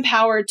so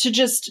empowered to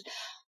just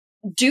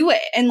do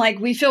it. And like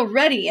we feel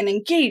ready and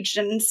engaged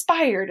and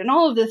inspired and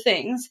all of the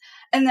things.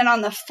 And then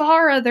on the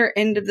far other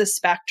end of the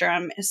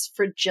spectrum is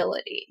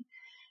fragility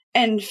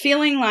and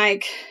feeling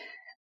like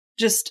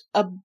just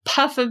a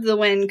puff of the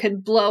wind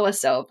could blow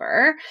us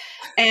over.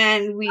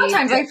 And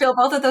sometimes I feel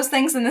both of those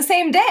things in the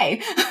same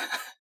day.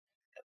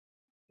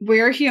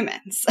 We're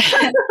humans.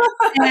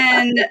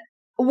 And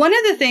one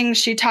of the things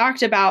she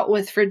talked about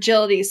with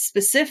fragility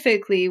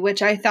specifically,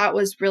 which I thought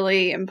was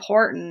really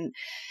important,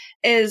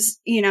 is,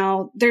 you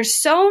know, there's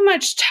so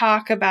much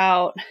talk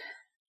about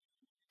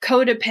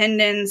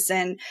codependence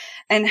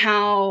and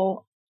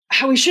how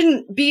we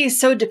shouldn't be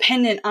so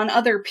dependent on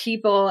other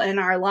people in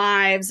our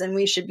lives and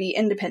we should be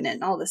independent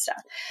and all this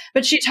stuff.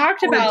 But she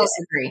talked about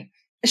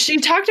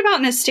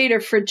in a state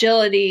of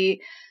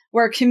fragility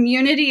where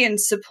community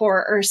and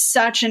support are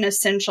such an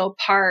essential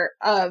part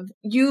of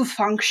you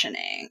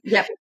functioning.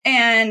 Yep.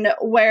 And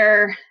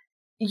where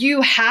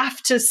you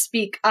have to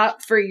speak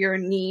up for your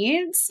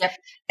needs. Yep.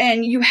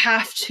 And you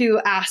have to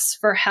ask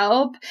for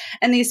help.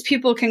 And these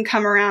people can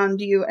come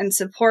around you and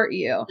support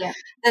you. Yeah.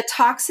 The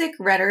toxic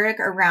rhetoric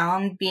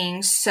around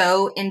being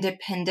so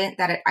independent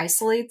that it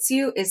isolates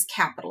you is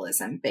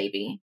capitalism,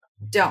 baby.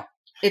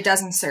 It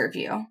doesn't serve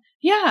you.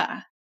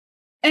 Yeah.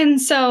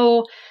 And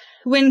so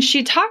when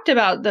she talked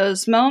about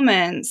those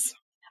moments,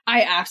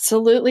 I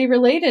absolutely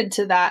related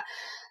to that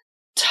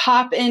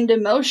top end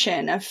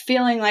emotion of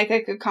feeling like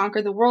I could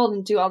conquer the world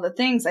and do all the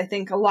things. I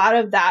think a lot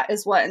of that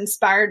is what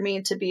inspired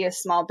me to be a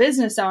small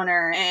business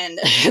owner. And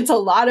it's a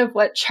lot of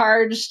what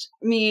charged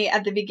me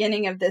at the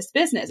beginning of this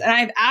business. And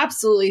I've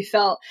absolutely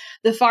felt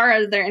the far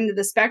other end of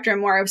the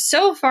spectrum where I was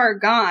so far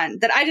gone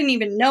that I didn't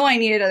even know I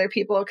needed other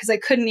people because I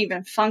couldn't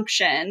even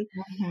function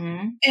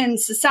in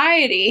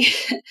society.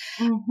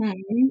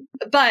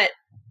 But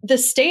the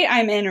state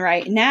I'm in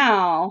right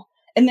now,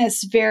 in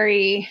this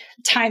very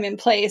time and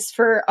place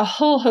for a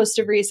whole host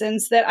of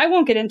reasons that I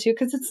won't get into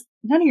because it's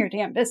none of your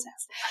damn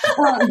business.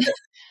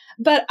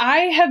 But I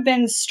have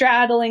been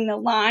straddling the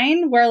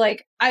line where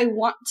like, I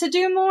want to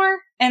do more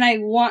and I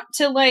want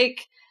to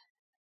like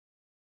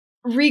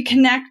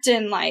reconnect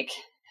and like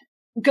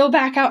go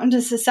back out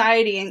into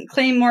society and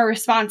claim more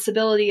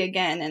responsibility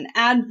again and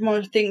add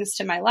more things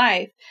to my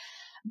life.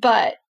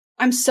 But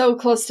I'm so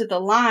close to the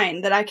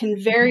line that I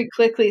can very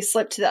quickly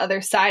slip to the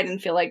other side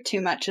and feel like too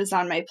much is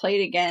on my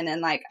plate again.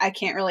 And like, I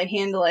can't really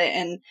handle it.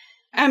 And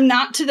I'm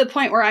not to the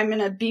point where I'm going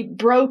to be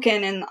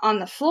broken and on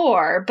the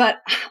floor, but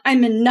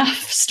I'm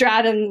enough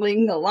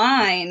straddling the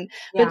line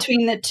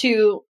between the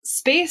two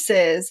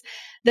spaces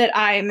that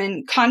I'm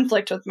in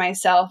conflict with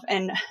myself.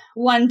 And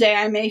one day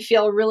I may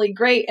feel really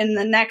great. And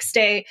the next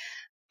day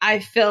I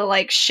feel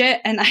like shit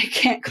and I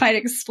can't quite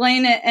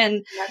explain it.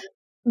 And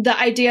the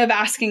idea of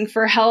asking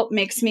for help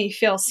makes me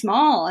feel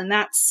small, and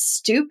that's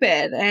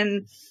stupid.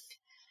 And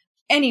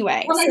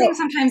anyway, I think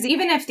sometimes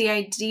even if the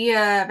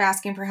idea of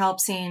asking for help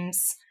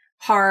seems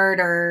hard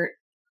or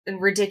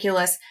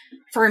ridiculous,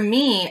 for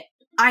me,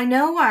 I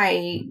know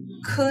I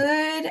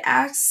could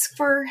ask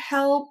for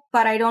help,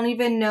 but I don't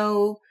even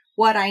know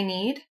what I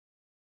need.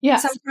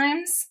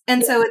 Sometimes.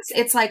 And so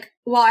it's like,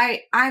 well,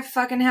 I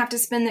fucking have to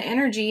spend the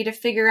energy to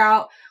figure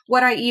out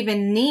what I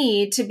even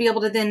need to be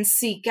able to then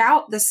seek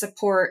out the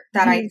support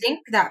that I think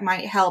that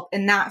might help.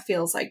 And that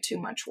feels like too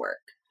much work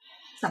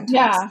sometimes.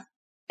 Yeah,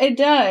 it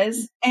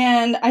does.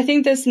 And I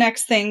think this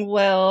next thing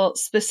will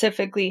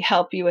specifically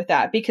help you with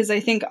that, because I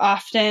think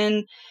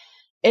often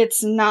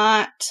it's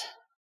not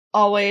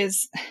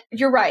always,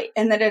 you're right.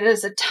 And that it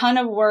is a ton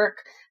of work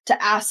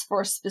to ask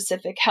for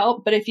specific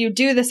help. But if you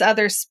do this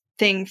other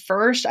thing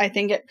first, I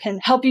think it can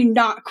help you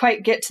not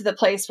quite get to the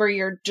place where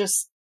you're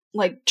just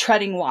like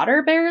treading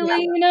water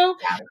barely, you know?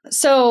 Yeah.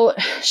 So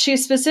she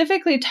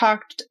specifically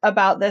talked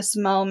about this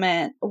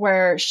moment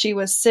where she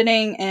was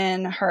sitting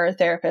in her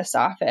therapist's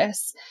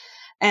office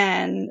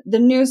and the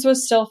news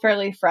was still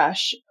fairly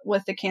fresh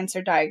with the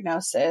cancer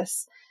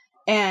diagnosis.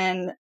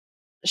 And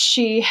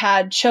she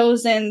had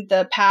chosen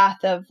the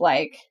path of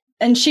like,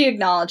 and she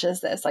acknowledges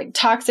this, like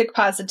toxic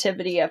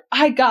positivity of,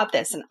 I got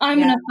this and I'm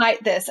going to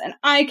fight this and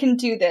I can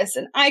do this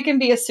and I can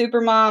be a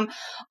super mom,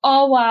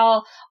 all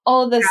while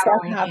all of this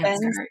stuff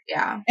happens.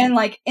 And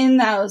like in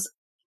those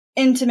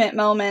intimate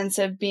moments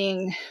of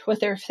being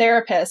with her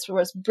therapist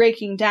was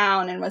breaking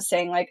down and was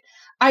saying like,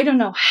 I don't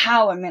know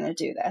how I'm going to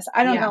do this.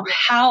 I don't know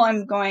how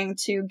I'm going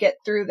to get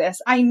through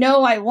this. I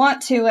know I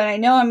want to, and I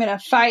know I'm going to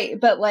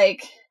fight, but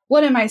like,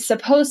 what am I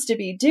supposed to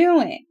be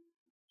doing?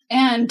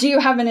 And do you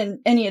have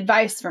any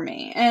advice for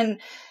me?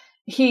 And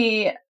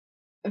he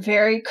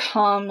very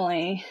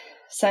calmly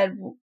said,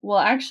 well,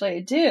 actually, I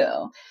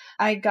do.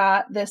 I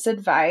got this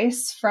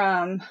advice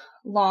from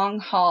long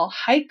haul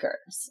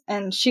hikers.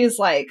 And she's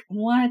like,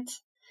 what?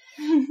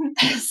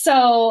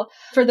 So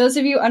for those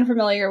of you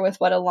unfamiliar with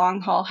what a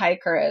long haul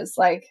hiker is,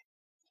 like,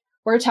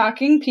 we're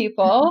talking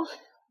people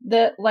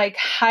that like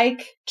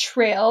hike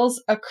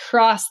trails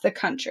across the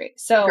country.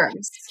 So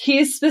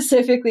he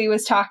specifically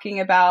was talking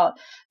about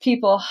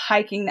people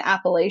hiking the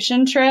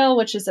Appalachian Trail,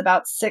 which is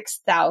about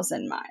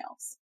 6,000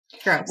 miles.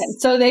 And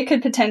so they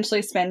could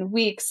potentially spend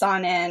weeks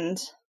on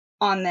end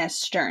on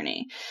this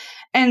journey.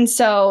 And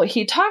so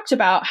he talked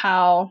about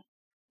how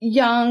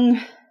young,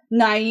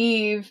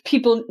 naive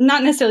people,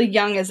 not necessarily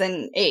young as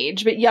in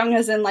age, but young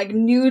as in like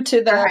new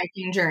to their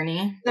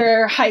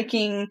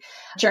hiking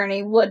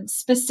journey would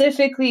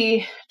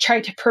specifically try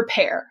to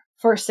prepare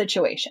for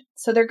situations.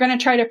 So they're going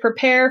to try to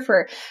prepare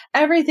for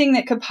everything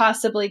that could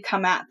possibly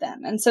come at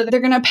them. And so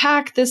they're going to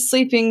pack the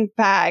sleeping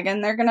bag,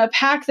 and they're going to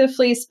pack the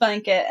fleece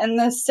blanket and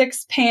the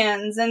 6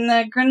 pans and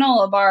the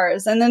granola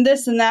bars and then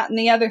this and that and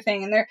the other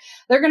thing. And they're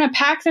going to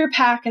pack their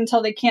pack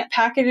until they can't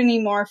pack it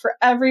anymore for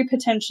every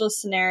potential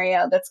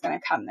scenario that's going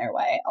to come their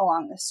way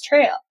along this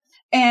trail.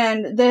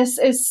 And this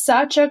is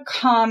such a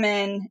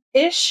common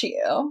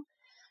issue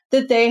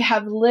that they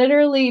have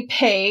literally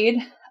paid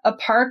a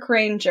park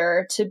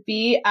ranger to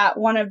be at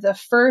one of the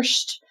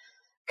first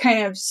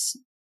kind of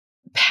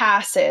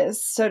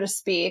passes, so to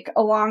speak,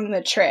 along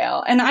the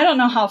trail. And I don't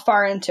know how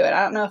far into it.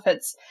 I don't know if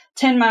it's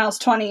 10 miles,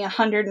 20,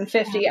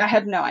 150. I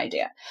have no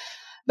idea.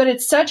 But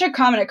it's such a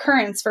common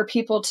occurrence for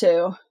people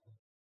to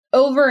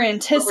over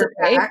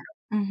anticipate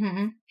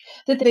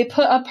that they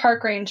put a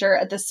park ranger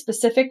at the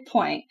specific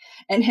point,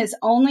 and his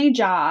only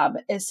job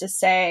is to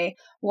say,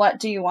 what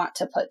do you want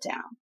to put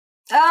down?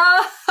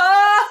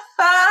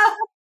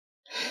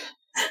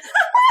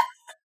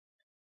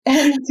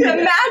 And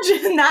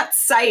imagine that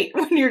sight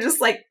when you're just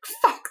like,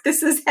 fuck,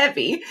 this is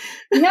heavy.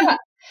 Yeah.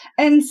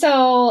 And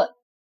so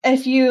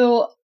if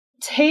you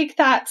take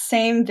that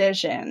same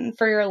vision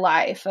for your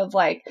life of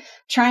like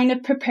trying to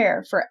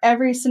prepare for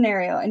every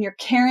scenario, and you're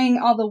carrying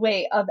all the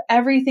weight of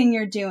everything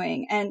you're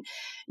doing, and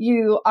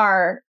you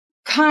are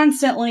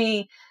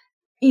constantly,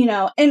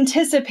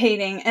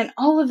 anticipating and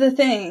all of the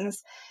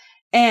things.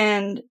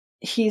 And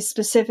he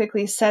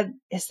specifically said,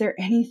 is there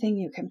anything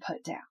you can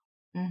put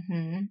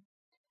down?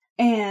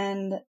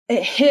 And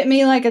it hit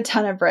me like a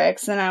ton of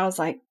bricks. And I was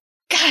like,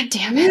 God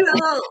damn it.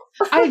 No.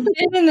 I've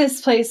been in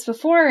this place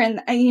before.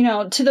 And,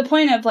 to the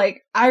point of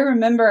like, I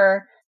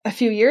remember a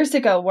few years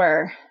ago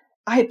where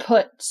I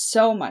put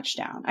so much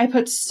down. I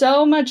put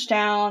so much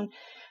down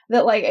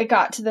that like it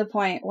got to the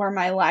point where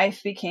my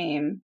life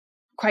became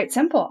quite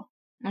simple.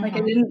 Like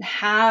I didn't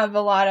have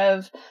a lot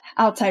of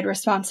outside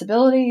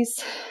responsibilities.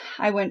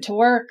 I went to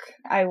work.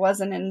 I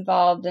wasn't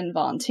involved in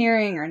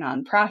volunteering or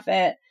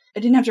nonprofit. I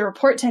didn't have to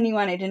report to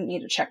anyone. I didn't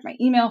need to check my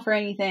email for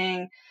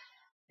anything.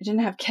 I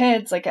didn't have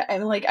kids. Like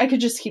I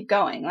could just keep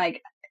going.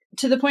 Like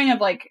to the point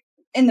of like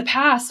in the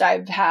past,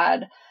 I've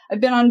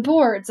been on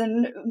boards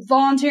and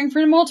volunteering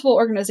for multiple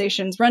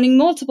organizations, running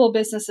multiple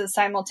businesses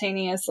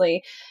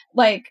simultaneously,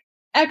 like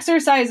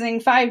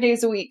exercising 5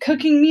 days a week,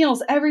 cooking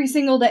meals every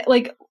single day.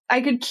 Like I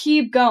could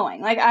keep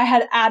going. Like I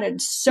had added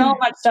so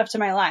much stuff to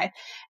my life,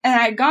 and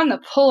I had gone the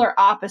polar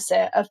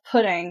opposite of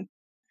putting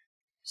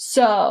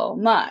so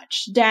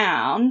much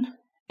down.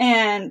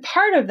 And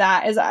part of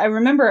that is I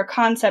remember a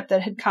concept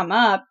that had come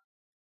up.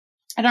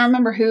 I don't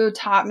remember who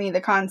taught me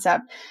the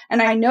concept.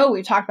 And I know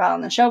we talked about it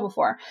on the show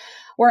before,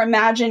 where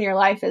imagine your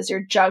life as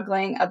you're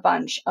juggling a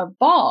bunch of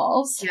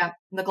balls. Yeah.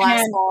 The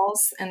glass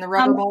balls and the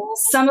rubber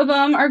balls. Some of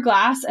them are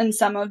glass and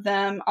some of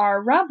them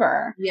are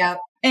rubber. Yeah.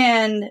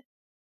 And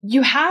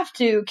you have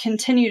to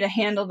continue to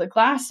handle the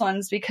glass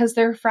ones because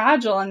they're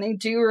fragile and they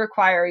do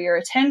require your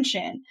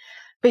attention.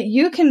 But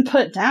you can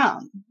put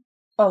down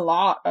a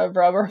lot of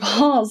rubber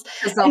balls.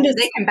 They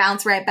can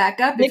bounce right back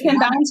up. They can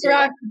bounce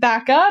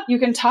back up. You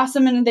can toss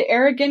them into the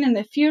air again in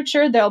the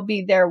future. They'll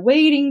be there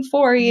waiting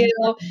for you.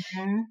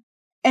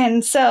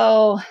 And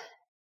so,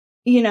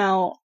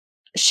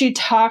 she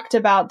talked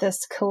about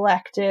this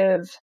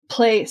collective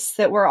place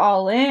that we're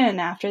all in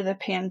after the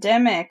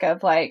pandemic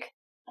of like,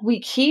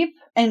 we keep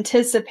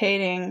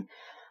anticipating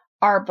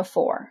our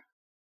before,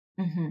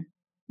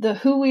 the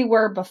who we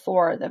were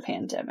before the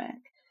pandemic.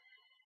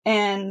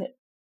 And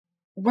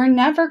we're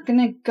never going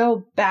to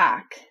go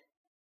back.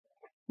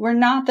 We're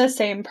not the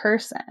same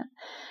person.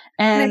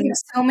 And I think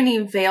so many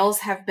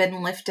veils have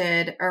been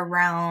lifted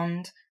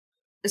around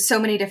so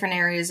many different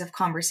areas of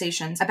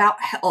conversations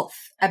about health,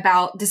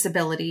 about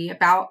disability,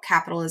 about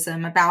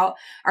capitalism, about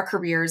our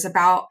careers,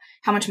 about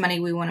how much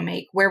money we want to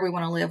make, where we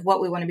want to live, what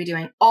we want to be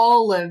doing.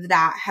 All of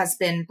that has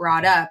been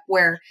brought up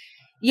where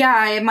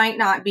yeah, it might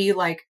not be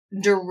like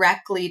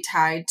directly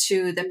tied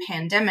to the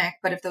pandemic,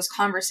 but if those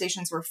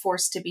conversations were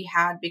forced to be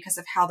had because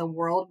of how the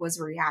world was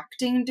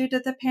reacting due to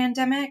the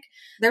pandemic,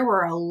 there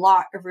were a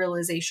lot of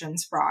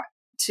realizations brought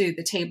to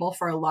the table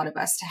for a lot of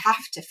us to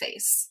have to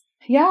face.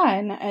 Yeah,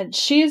 and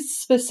she's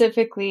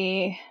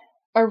specifically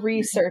a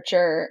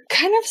researcher,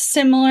 kind of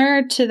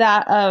similar to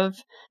that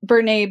of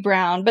Brene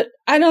Brown, but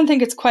I don't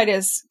think it's quite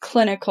as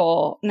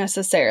clinical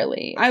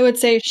necessarily. I would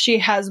say she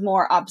has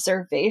more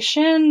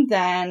observation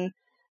than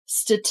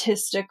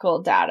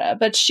statistical data,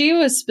 but she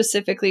was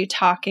specifically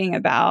talking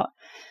about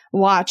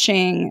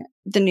watching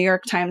the New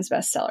York Times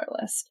bestseller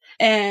list.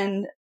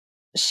 And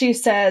she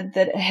said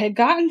that it had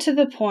gotten to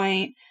the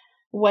point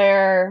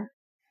where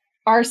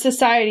our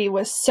society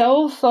was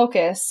so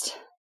focused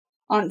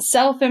on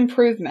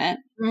self-improvement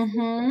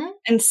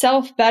and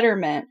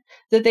self-betterment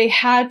that they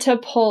had to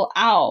pull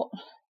out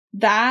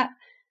that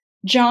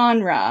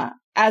genre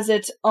as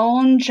its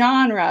own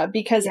genre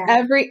because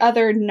every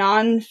other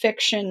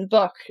nonfiction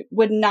book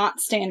would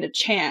not stand a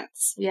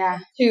chance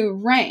to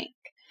rank.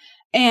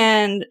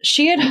 And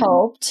she had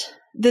hoped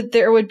that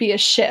there would be a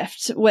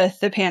shift with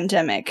the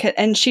pandemic.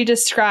 And she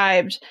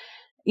described,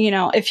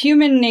 if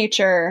human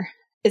nature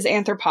is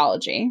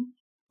anthropology,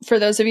 for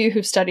those of you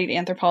who've studied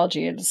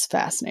anthropology, it is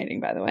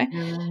fascinating, by the way.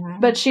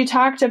 But she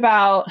talked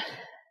about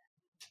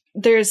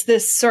there's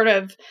this sort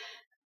of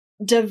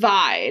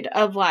divide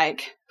of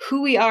like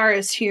who we are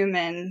as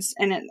humans,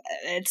 and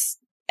it's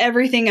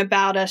everything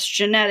about us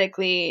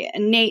genetically,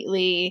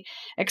 innately,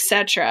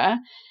 etc.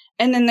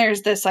 And then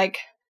there's this like,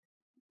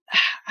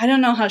 I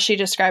don't know how she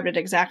described it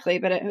exactly,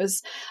 but it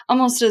was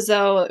almost as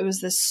though it was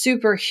this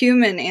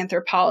superhuman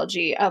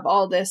anthropology of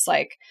all this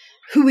like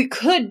who we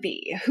could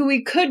be, who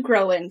we could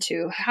grow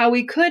into, how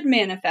we could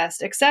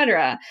manifest,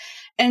 etc.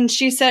 And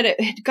she said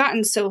it had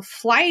gotten so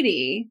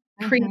flighty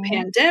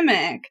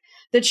pre-pandemic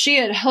that she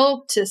had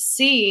hoped to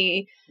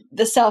see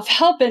the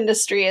self-help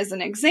industry, as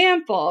an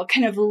example,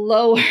 kind of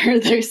lower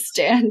their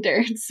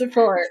standards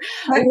for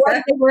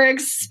what they were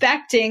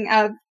expecting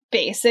of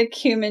basic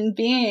human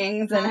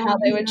beings and how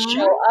they would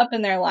show up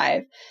in their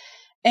life.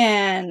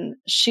 And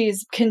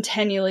she's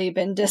continually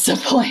been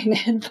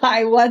disappointed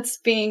by what's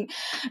being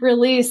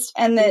released,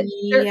 and that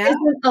there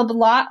isn't a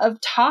lot of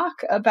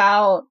talk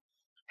about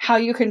how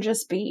you can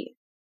just be.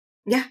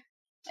 Yeah.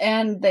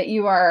 And that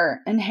you are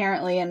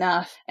inherently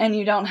enough, and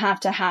you don't have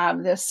to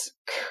have this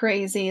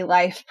crazy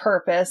life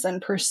purpose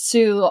and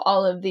pursue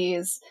all of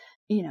these,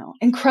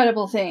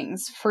 incredible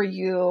things for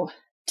you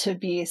to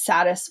be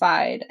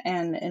satisfied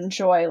and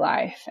enjoy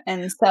life.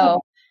 And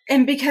so,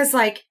 and because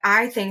like,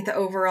 I think the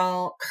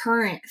overall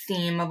current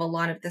theme of a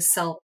lot of the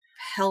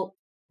self-help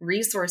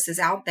resources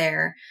out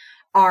there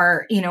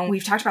are,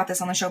 we've talked about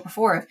this on the show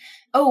before.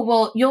 Oh,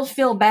 well, you'll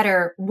feel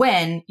better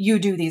when you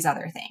do these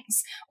other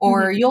things,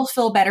 or you'll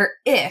feel better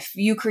if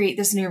you create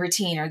this new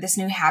routine or this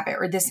new habit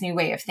or this new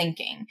way of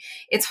thinking.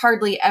 It's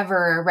hardly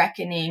ever a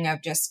reckoning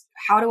of just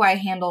how do I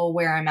handle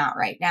where I'm at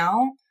right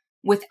now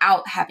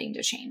without having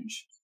to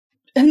change.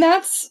 And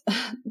that's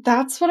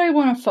what I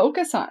want to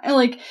focus on. And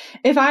like,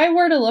 if I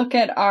were to look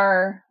at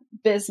our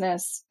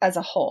business as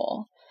a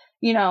whole,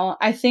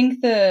 I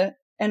think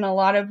in a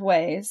lot of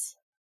ways,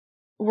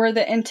 we're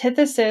the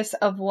antithesis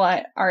of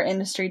what our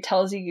industry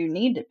tells you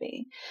need to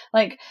be.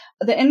 Like,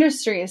 the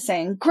industry is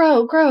saying,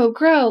 grow, grow,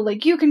 grow.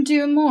 Like, you can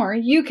do more.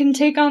 You can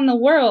take on the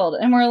world.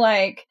 And we're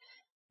like,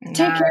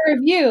 take care of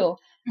you.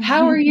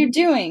 How are you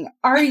doing?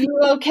 Are you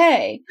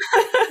okay?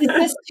 Is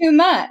this too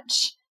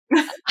much?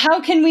 How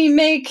can we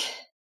make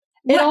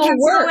it all work?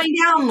 What can slowing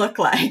down look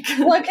like?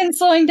 What can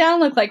slowing down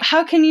look like?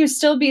 How can you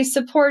still be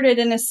supported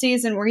in a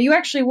season where you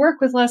actually work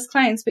with less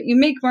clients, but you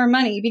make more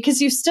money? Because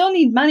you still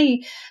need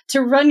money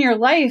to run your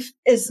life,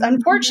 as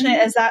unfortunate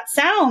as that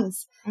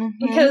sounds,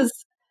 because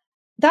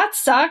that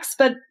sucks,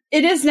 but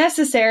it is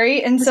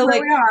necessary. And so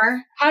like,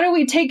 how do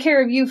we take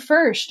care of you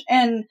first?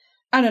 And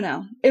I don't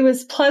know, it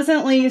was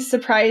pleasantly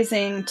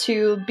surprising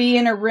to be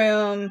in a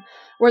room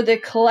where the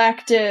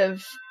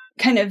collective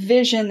kind of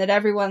vision that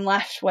everyone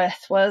left with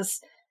was,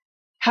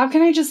 how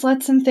can I just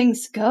let some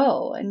things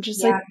go and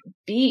just like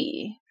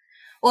be?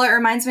 Well, it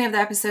reminds me of the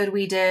episode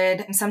we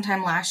did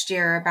sometime last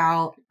year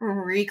about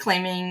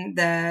reclaiming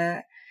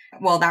that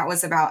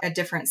was about a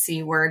different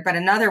C word, but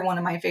another one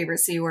of my favorite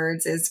C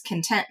words is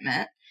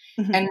contentment,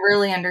 and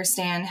really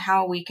understand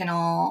how we can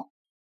all,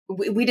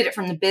 we did it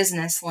from the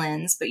business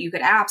lens, but you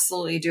could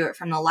absolutely do it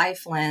from the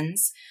life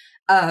lens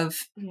of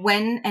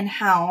when and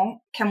how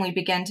can we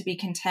begin to be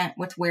content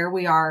with where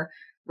we are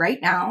right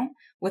now,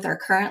 with our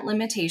current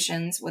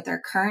limitations, with our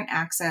current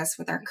access,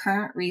 with our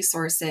current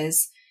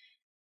resources.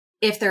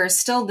 If there is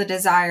still the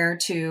desire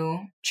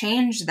to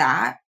change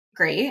that,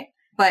 great.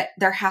 But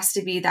there has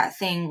to be that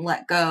thing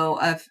let go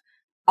of,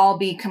 I'll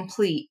be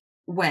complete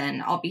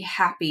when, I'll be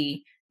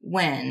happy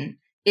when,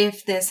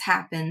 if this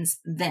happens,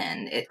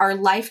 then. Our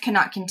life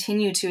cannot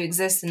continue to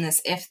exist in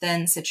this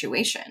if-then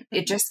situation.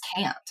 It just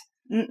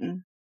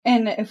can't.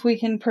 And if we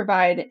can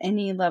provide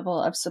any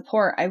level of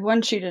support, I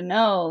want you to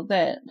know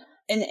that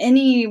in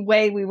any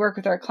way we work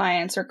with our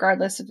clients,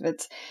 regardless if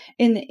it's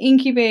in the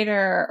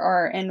incubator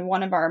or in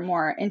one of our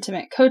more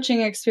intimate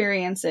coaching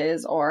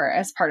experiences or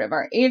as part of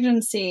our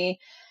agency,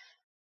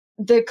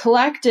 the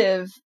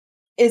collective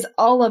is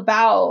all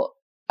about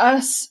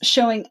us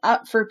showing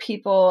up for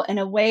people in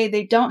a way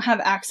they don't have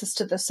access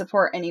to the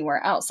support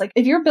anywhere else. Like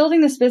if you're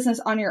building this business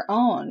on your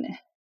own,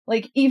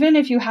 like even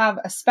if you have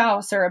a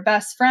spouse or a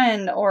best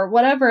friend or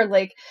whatever,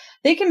 like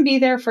they can be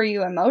there for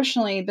you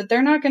emotionally, but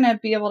they're not going to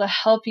be able to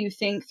help you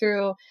think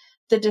through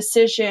the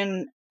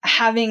decision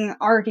having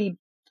already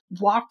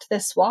walked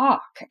this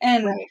walk.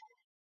 And Right.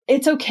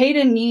 It's okay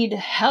to need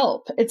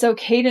help. It's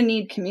okay to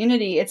need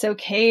community. It's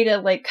okay to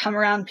like come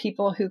around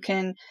people who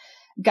can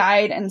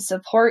guide and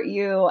support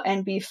you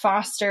and be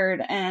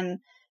fostered. And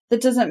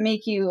that doesn't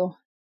make you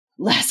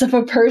less of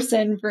a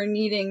person for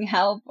needing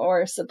help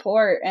or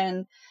support.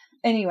 And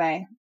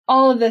anyway,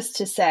 all of this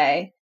to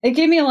say, it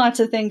gave me a lot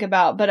to think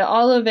about, but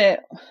all of it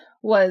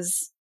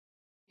was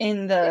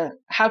in the,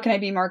 how can I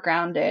be more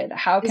grounded?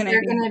 How can Is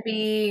there going to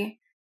be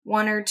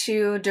one or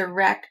two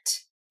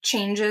direct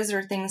changes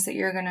or things that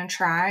you're going to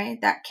try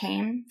that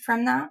came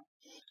from that?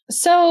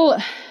 So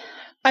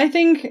I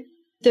think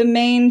the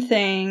main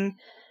thing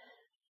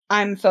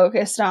I'm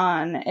focused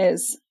on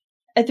is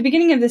at the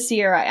beginning of this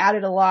year, I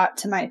added a lot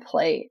to my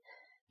plate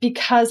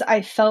because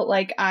I felt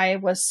like I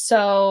was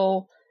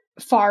so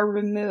far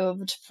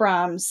removed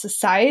from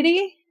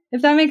society,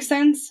 if that makes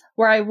sense,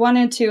 where I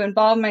wanted to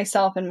involve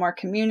myself in more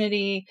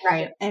community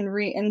and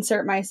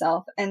reinsert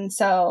myself. And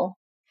so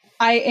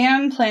I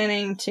am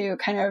planning to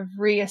kind of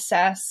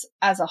reassess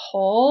as a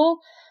whole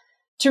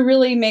to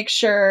really make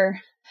sure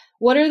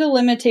what are the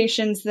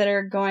limitations that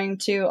are going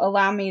to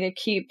allow me to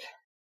keep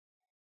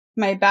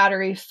my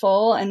battery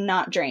full and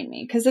not drain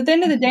me. Because at the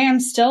end of the day, I'm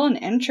still an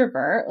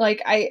introvert.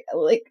 Like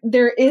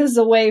there is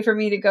a way for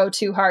me to go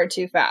too hard,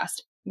 too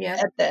fast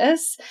at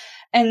this.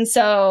 And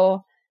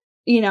so,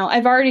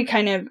 I've already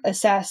kind of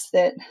assessed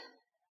that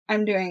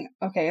I'm doing,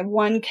 okay,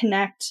 1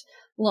 Connect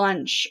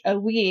lunch a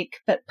week,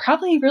 but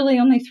probably really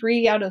only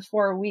 3 out of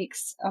 4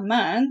 weeks a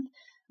month.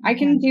 I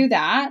can do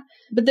that.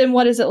 But then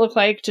what does it look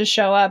like to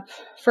show up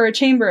for a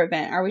chamber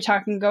event? Are we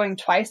talking going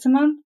twice a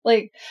month?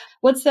 Like,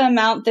 what's the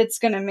amount that's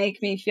going to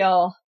make me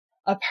feel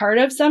a part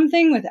of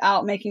something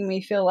without making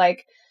me feel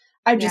like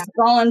I've just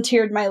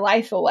volunteered my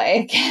life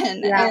away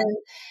again?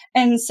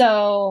 And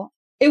so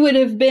it would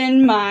have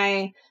been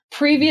my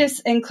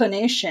previous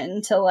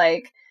inclination to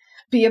like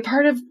be a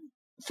part of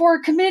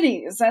 4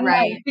 committees and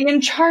like be in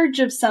charge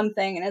of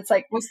something. And it's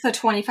like, what's the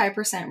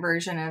 25%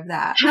 version of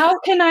that? How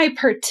can I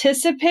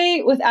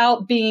participate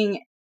without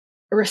being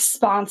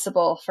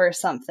responsible for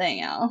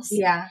something else?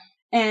 Yeah.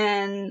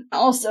 And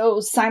also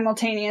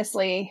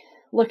simultaneously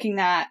looking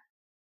at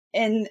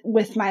in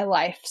with my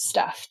life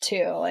stuff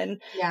too.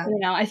 And,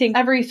 I think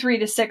every 3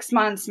 to 6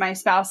 months, my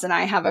spouse and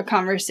I have a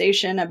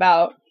conversation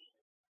about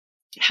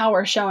how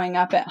we're showing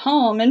up at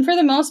home. And for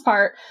the most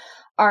part,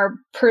 our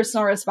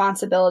personal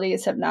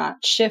responsibilities have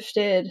not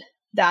shifted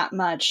that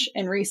much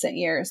in recent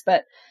years,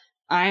 but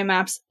I'm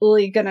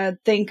absolutely going to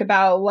think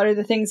about what are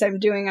the things I'm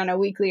doing on a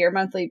weekly or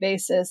monthly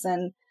basis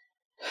and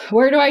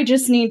where do I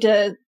just need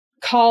to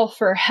call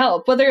for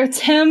help, whether it's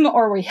him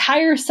or we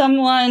hire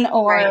someone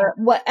or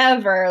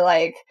whatever,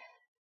 like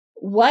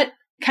what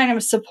kind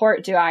of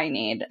support do I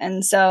need?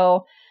 And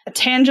so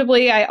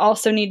tangibly, I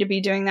also need to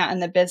be doing that in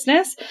the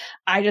business.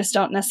 I just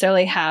don't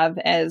necessarily have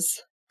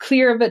as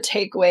clear of a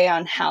takeaway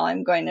on how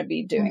I'm going to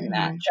be doing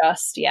that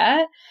just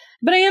yet.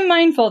 But I am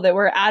mindful that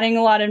we're adding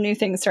a lot of new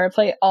things to our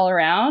plate all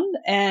around.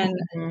 And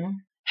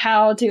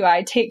how do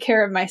I take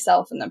care of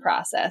myself in the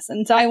process?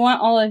 And so I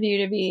want all of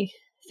you to be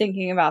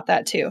thinking about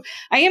that too.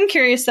 I am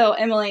curious though,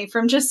 Emily,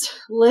 from just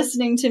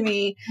listening to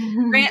me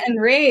rant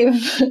and rave,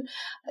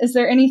 is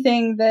there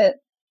anything that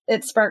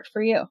it sparked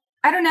for you?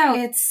 I don't know.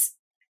 It's,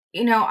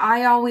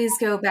 I always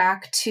go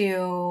back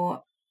to,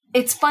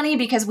 it's funny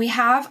because we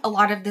have a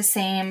lot of the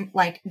same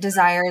like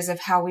desires of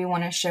how we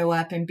want to show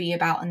up and be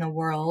about in the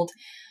world.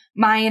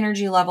 My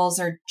energy levels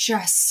are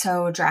just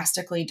so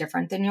drastically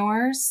different than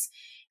yours.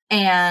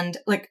 And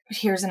like,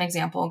 here's an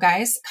example,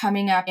 guys,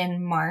 coming up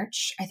in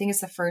March, I think it's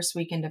the first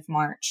weekend of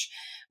March,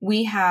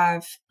 we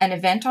have an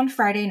event on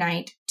Friday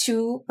night,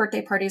 2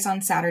 birthday parties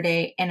on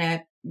Saturday, and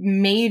a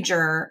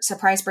major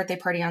surprise birthday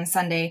party on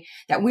Sunday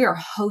that we are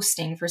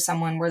hosting for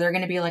someone where they're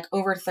going to be like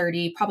over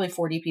 30, probably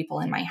 40 people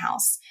in my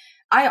house.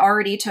 I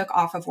already took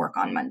off of work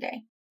on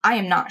Monday. I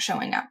am not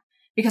showing up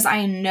because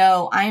I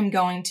know I am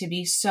going to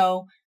be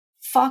so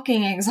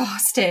fucking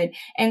exhausted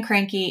and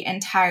cranky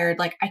and tired.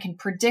 Like I can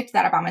predict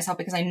that about myself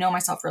because I know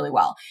myself really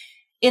well.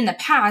 In the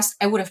past,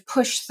 I would have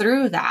pushed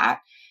through that,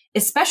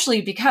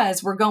 especially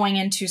because we're going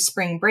into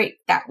spring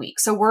break that week.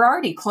 So we're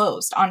already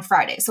closed on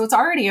Friday. So it's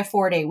already a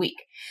 4-day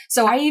week.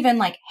 So I even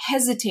like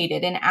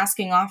hesitated in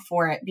asking off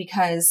for it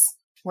because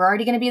we're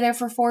already going to be there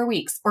for 4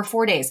 weeks or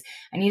 4 days.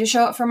 I need to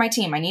show up for my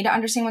team. I need to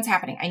understand what's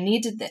happening. I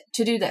need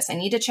to do this. I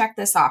need to check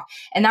this off.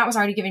 And that was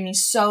already giving me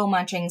so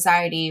much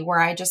anxiety where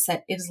I just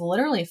said, it is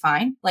literally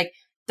fine. Like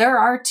There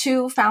are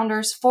two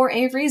founders for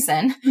a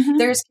reason. Mhm.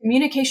 There's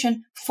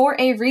communication for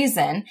a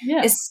reason,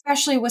 Yeah.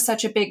 especially with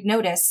such a big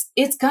notice.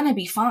 It's going to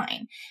be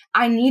fine.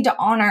 I need to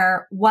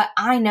honor what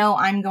I know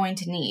I'm going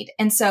to need.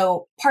 And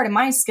so part of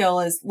my skill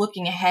is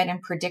looking ahead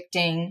and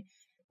predicting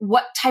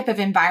what type of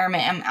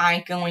environment am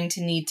I going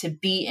to need to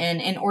be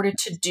in order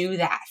to do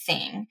that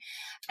thing.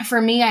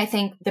 For me, I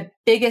think the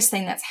biggest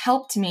thing that's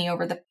helped me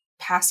over the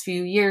past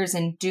few years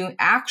in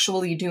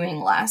actually doing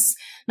less,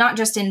 not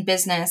just in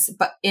business,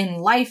 but in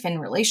life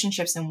and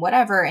relationships and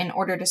whatever, in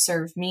order to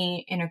serve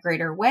me in a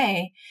greater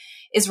way,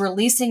 is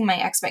releasing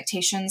my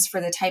expectations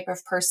for the type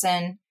of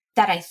person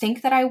that I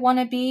think that I want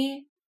to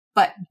be,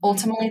 but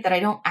ultimately that I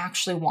don't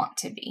actually want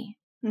to be.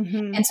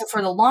 Mm-hmm. And so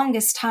for the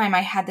longest time,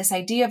 I had this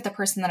idea of the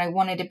person that I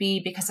wanted to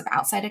be because of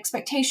outside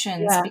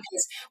expectations,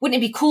 because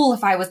wouldn't it be cool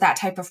if I was that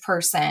type of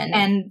person?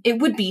 And it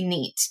would be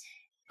neat.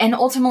 And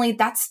ultimately,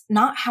 that's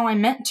not how I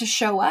meant to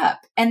show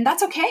up. And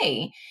that's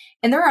okay.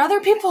 And there are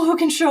other people who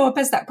can show up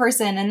as that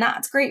person, and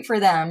that's great for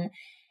them.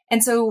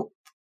 And so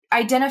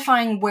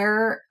identifying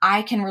where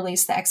I can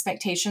release the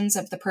expectations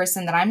of the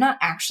person that I'm not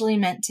actually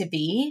meant to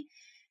be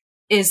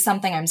is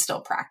something I'm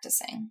still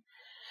practicing.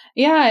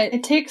 Yeah,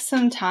 it takes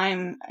some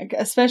time,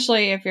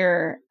 especially if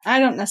I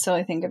don't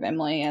necessarily think of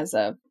Emily as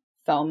a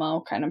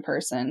FOMO kind of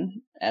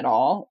person at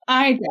all.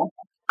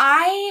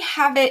 I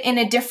have it in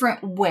a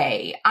different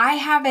way. I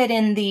have it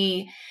in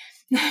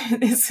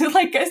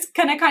it's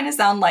gonna kind of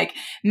sound like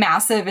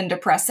massive and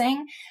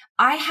depressing.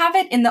 I have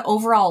it in the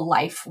overall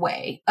life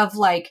way of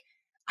like,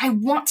 I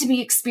want to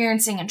be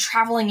experiencing and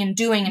traveling and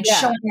doing and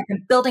showing up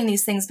and building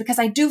these things because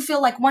I do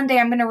feel like one day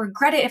I'm going to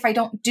regret it if I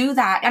don't do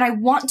that. And I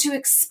want to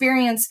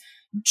experience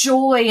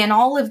joy and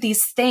all of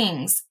these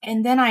things.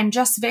 And then I'm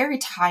just very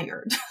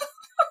tired.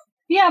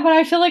 Yeah, but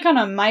I feel like on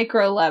a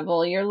micro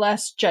level, you're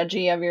less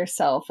judgy of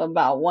yourself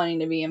about wanting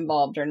to be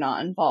involved or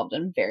not involved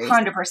in very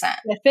 100%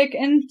 specific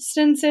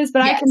instances,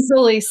 but I can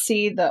totally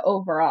see the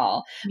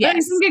overall. Yes. But I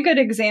think a good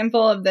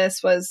example of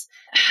this was,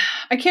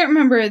 I can't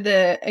remember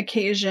the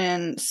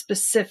occasion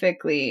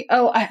specifically.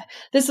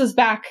 This was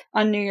back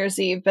on New Year's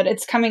Eve, but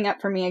it's coming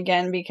up for me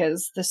again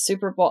because the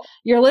Super Bowl,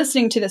 you're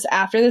listening to this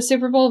after the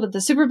Super Bowl, but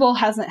the Super Bowl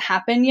hasn't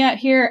happened yet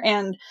here.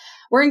 And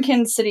we're in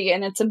Kansas City,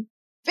 and it's a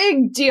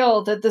big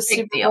deal that the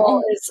Super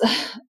Bowl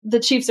is the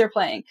Chiefs are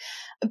playing.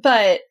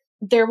 But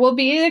there will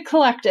be a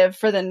collective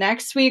for the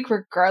next week,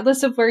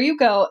 regardless of where you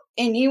go,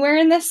 anywhere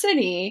in the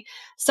city,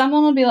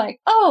 someone will be like,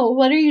 oh,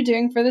 what are you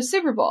doing for the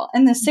Super Bowl?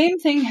 And the same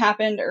thing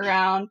happened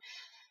around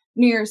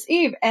New Year's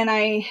Eve. And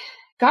I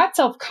got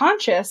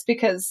self-conscious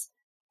because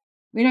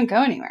we don't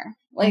go anywhere.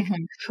 Like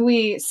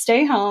we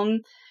stay home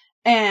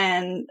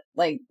and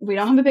like, we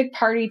don't have a big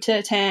party to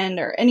attend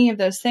or any of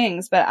those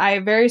things. But I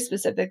very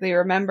specifically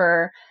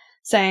remember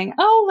saying,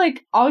 oh,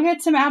 like I'll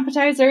get some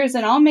appetizers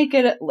and I'll make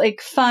it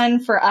like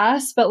fun for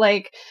us, but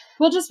like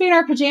we'll just be in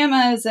our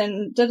pajamas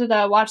and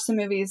watch some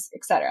movies,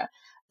 etc.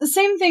 The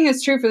same thing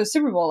is true for the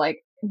Super Bowl.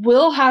 Like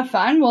we'll have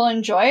fun, we'll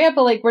enjoy it,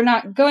 but like we're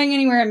not going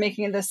anywhere and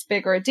making it this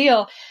big or a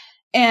deal.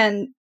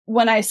 And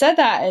when I said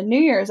that at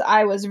New Year's,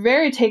 I was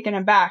very taken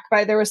aback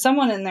by there was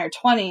someone in their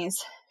 20s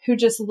who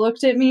just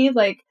looked at me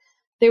like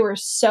they were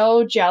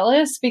so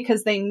jealous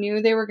because they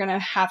knew they were going to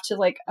have to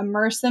like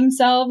immerse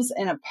themselves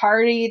in a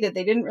party that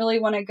they didn't really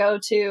want to go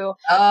to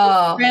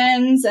with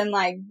friends and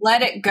like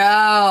let it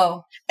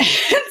go.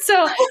 So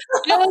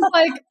I was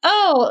like,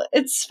 oh,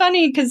 it's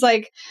funny because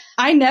like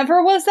I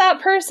never was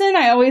that person.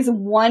 I always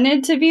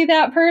wanted to be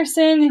that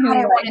person. I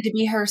wanted to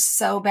be her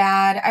so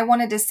bad. I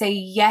wanted to say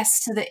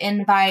yes to the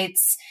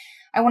invites.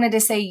 I wanted to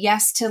say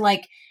yes to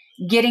like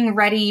getting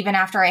ready even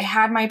after I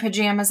had my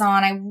pajamas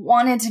on. I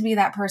wanted to be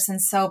that person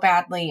so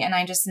badly. And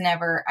I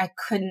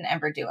couldn't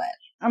ever do it.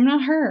 I'm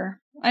not her.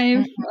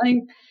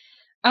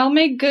 I'll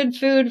make good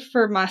food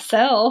for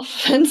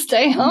myself and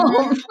stay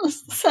home.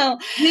 So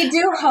we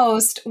are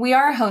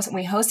hosting.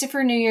 We hosted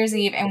for New Year's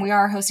Eve and we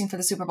are hosting for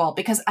the Super Bowl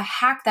because a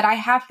hack that I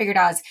have figured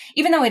out is,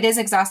 even though it is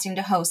exhausting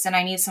to host and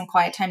I need some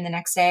quiet time the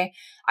next day,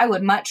 I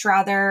would much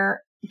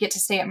rather get to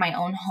stay at my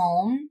own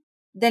home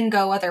than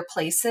go other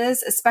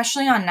places,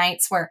 especially on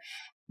nights where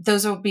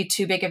those will be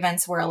two big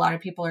events where a lot of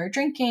people are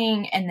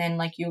drinking and then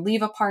like you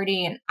leave a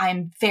party, and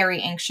I'm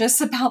very anxious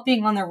about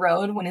being on the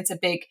road when it's a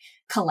big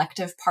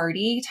collective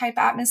party type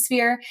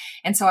atmosphere.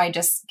 And so I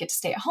just get to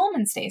stay at home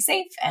and stay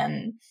safe.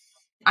 And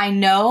I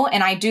know,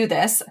 and I do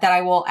this, that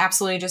I will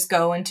absolutely just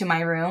go into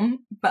my room.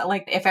 But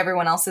like if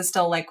everyone else is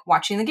still like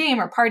watching the game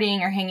or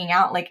partying or hanging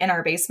out like in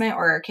our basement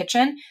or our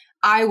kitchen,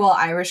 I will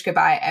Irish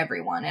goodbye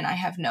everyone. And I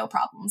have no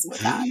problems with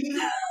that.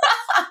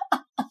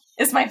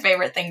 It's my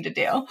favorite thing to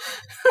do.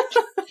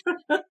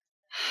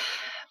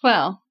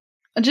 Well,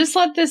 just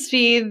let this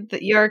be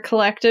your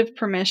collective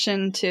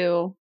permission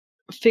to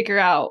figure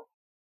out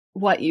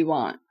what you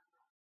want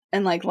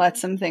and like let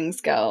some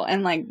things go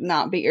and like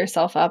not beat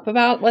yourself up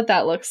about what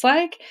that looks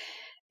like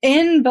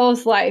in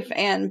both life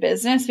and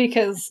business,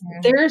 because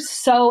they're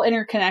so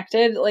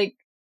interconnected. Like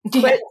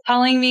quit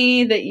telling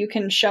me that you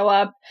can show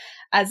up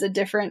as a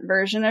different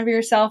version of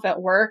yourself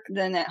at work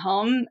than at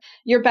home.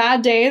 Your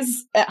bad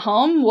days at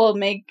home will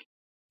make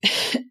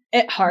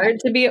it's hard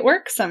to be at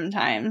work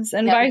sometimes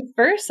and Yep. vice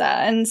versa.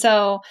 And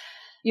so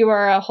you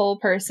are a whole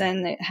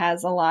person that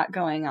has a lot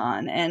going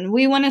on, and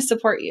we want to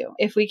support you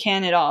if we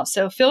can at all.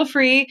 So feel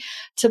free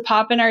to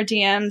pop in our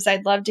DMs.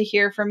 I'd love to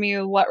hear from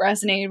you. What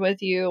resonated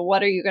with you?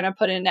 What are you going to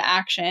put into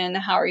action?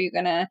 How are you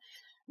going to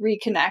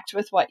reconnect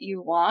with what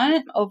you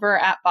want over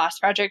at Boss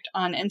Project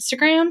on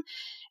Instagram?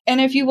 And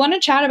if you want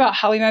to chat about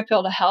how we might be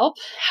able to help,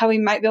 how we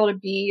might be able to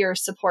be your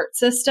support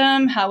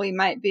system, how we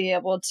might be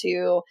able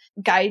to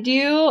guide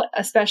you,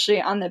 especially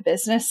on the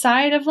business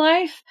side of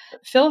life,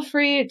 feel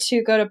free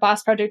to go to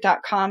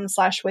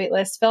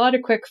bossproject.com/waitlist, fill out a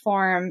quick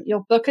form.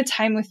 You'll book a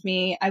time with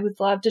me. I would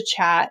love to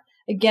chat.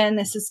 Again,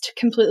 this is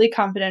completely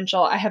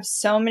confidential. I have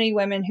so many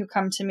women who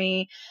come to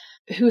me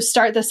who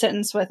start the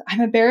sentence with,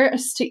 I'm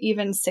embarrassed to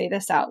even say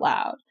this out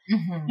loud.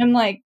 Mm-hmm. I'm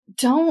like,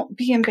 don't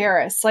be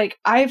embarrassed. Like,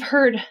 I've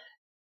heard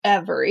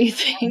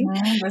everything.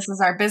 This is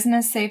our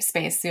business safe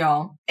space,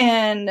 y'all.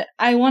 And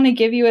I want to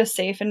give you a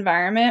safe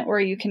environment where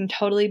you can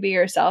totally be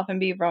yourself and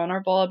be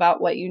vulnerable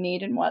about what you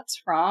need and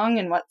what's wrong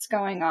and what's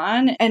going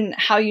on and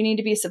how you need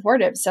to be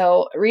supportive.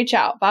 So reach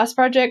out,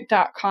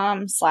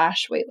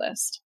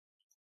 bossproject.com/waitlist.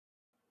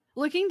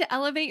 Looking to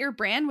elevate your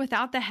brand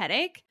without the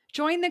headache?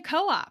 Join the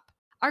Co-op,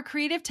 our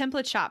creative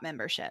template shop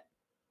membership.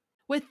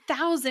 With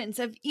thousands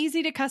of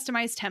easy to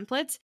customize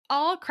templates,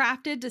 all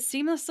crafted to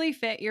seamlessly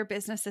fit your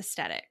business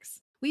aesthetics,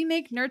 we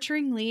make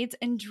nurturing leads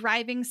and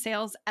driving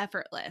sales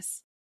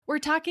effortless. We're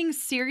talking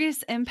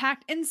serious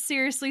impact and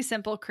seriously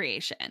simple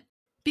creation.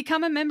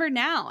 Become a member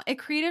now at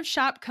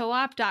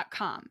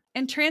creativeshopcoop.com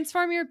and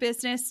transform your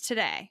business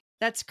today.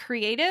 That's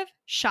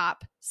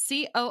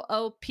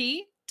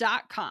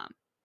creativeshopcoop.com.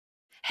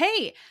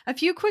 Hey, a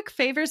few quick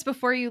favors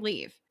before you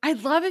leave.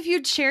 I'd love if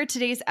you'd share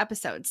today's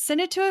episode,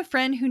 send it to a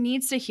friend who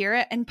needs to hear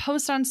it, and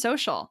post on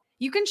social.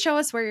 You can show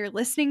us where you're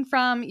listening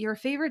from, your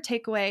favorite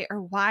takeaway,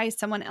 or why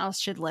someone else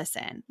should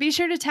listen. Be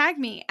sure to tag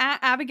me at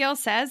Abigail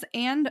Says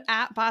and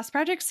at Boss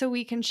Project so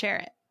we can share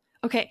it.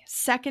 Okay,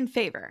 second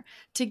favor.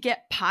 To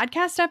get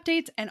podcast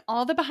updates and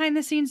all the behind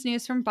the scenes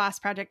news from Boss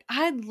Project,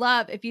 I'd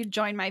love if you'd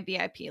join my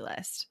VIP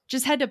list.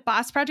 Just head to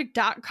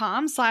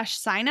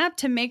bossproject.com/sign up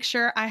to make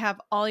sure I have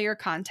all your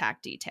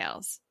contact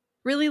details.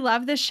 Really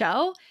love the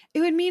show?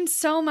 It would mean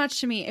so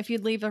much to me if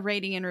you'd leave a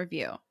rating and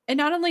review. It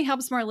not only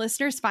helps more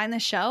listeners find the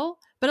show,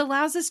 but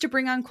allows us to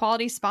bring on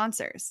quality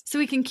sponsors so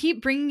we can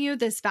keep bringing you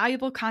this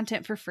valuable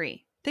content for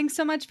free. Thanks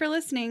so much for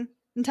listening.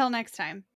 Until next time.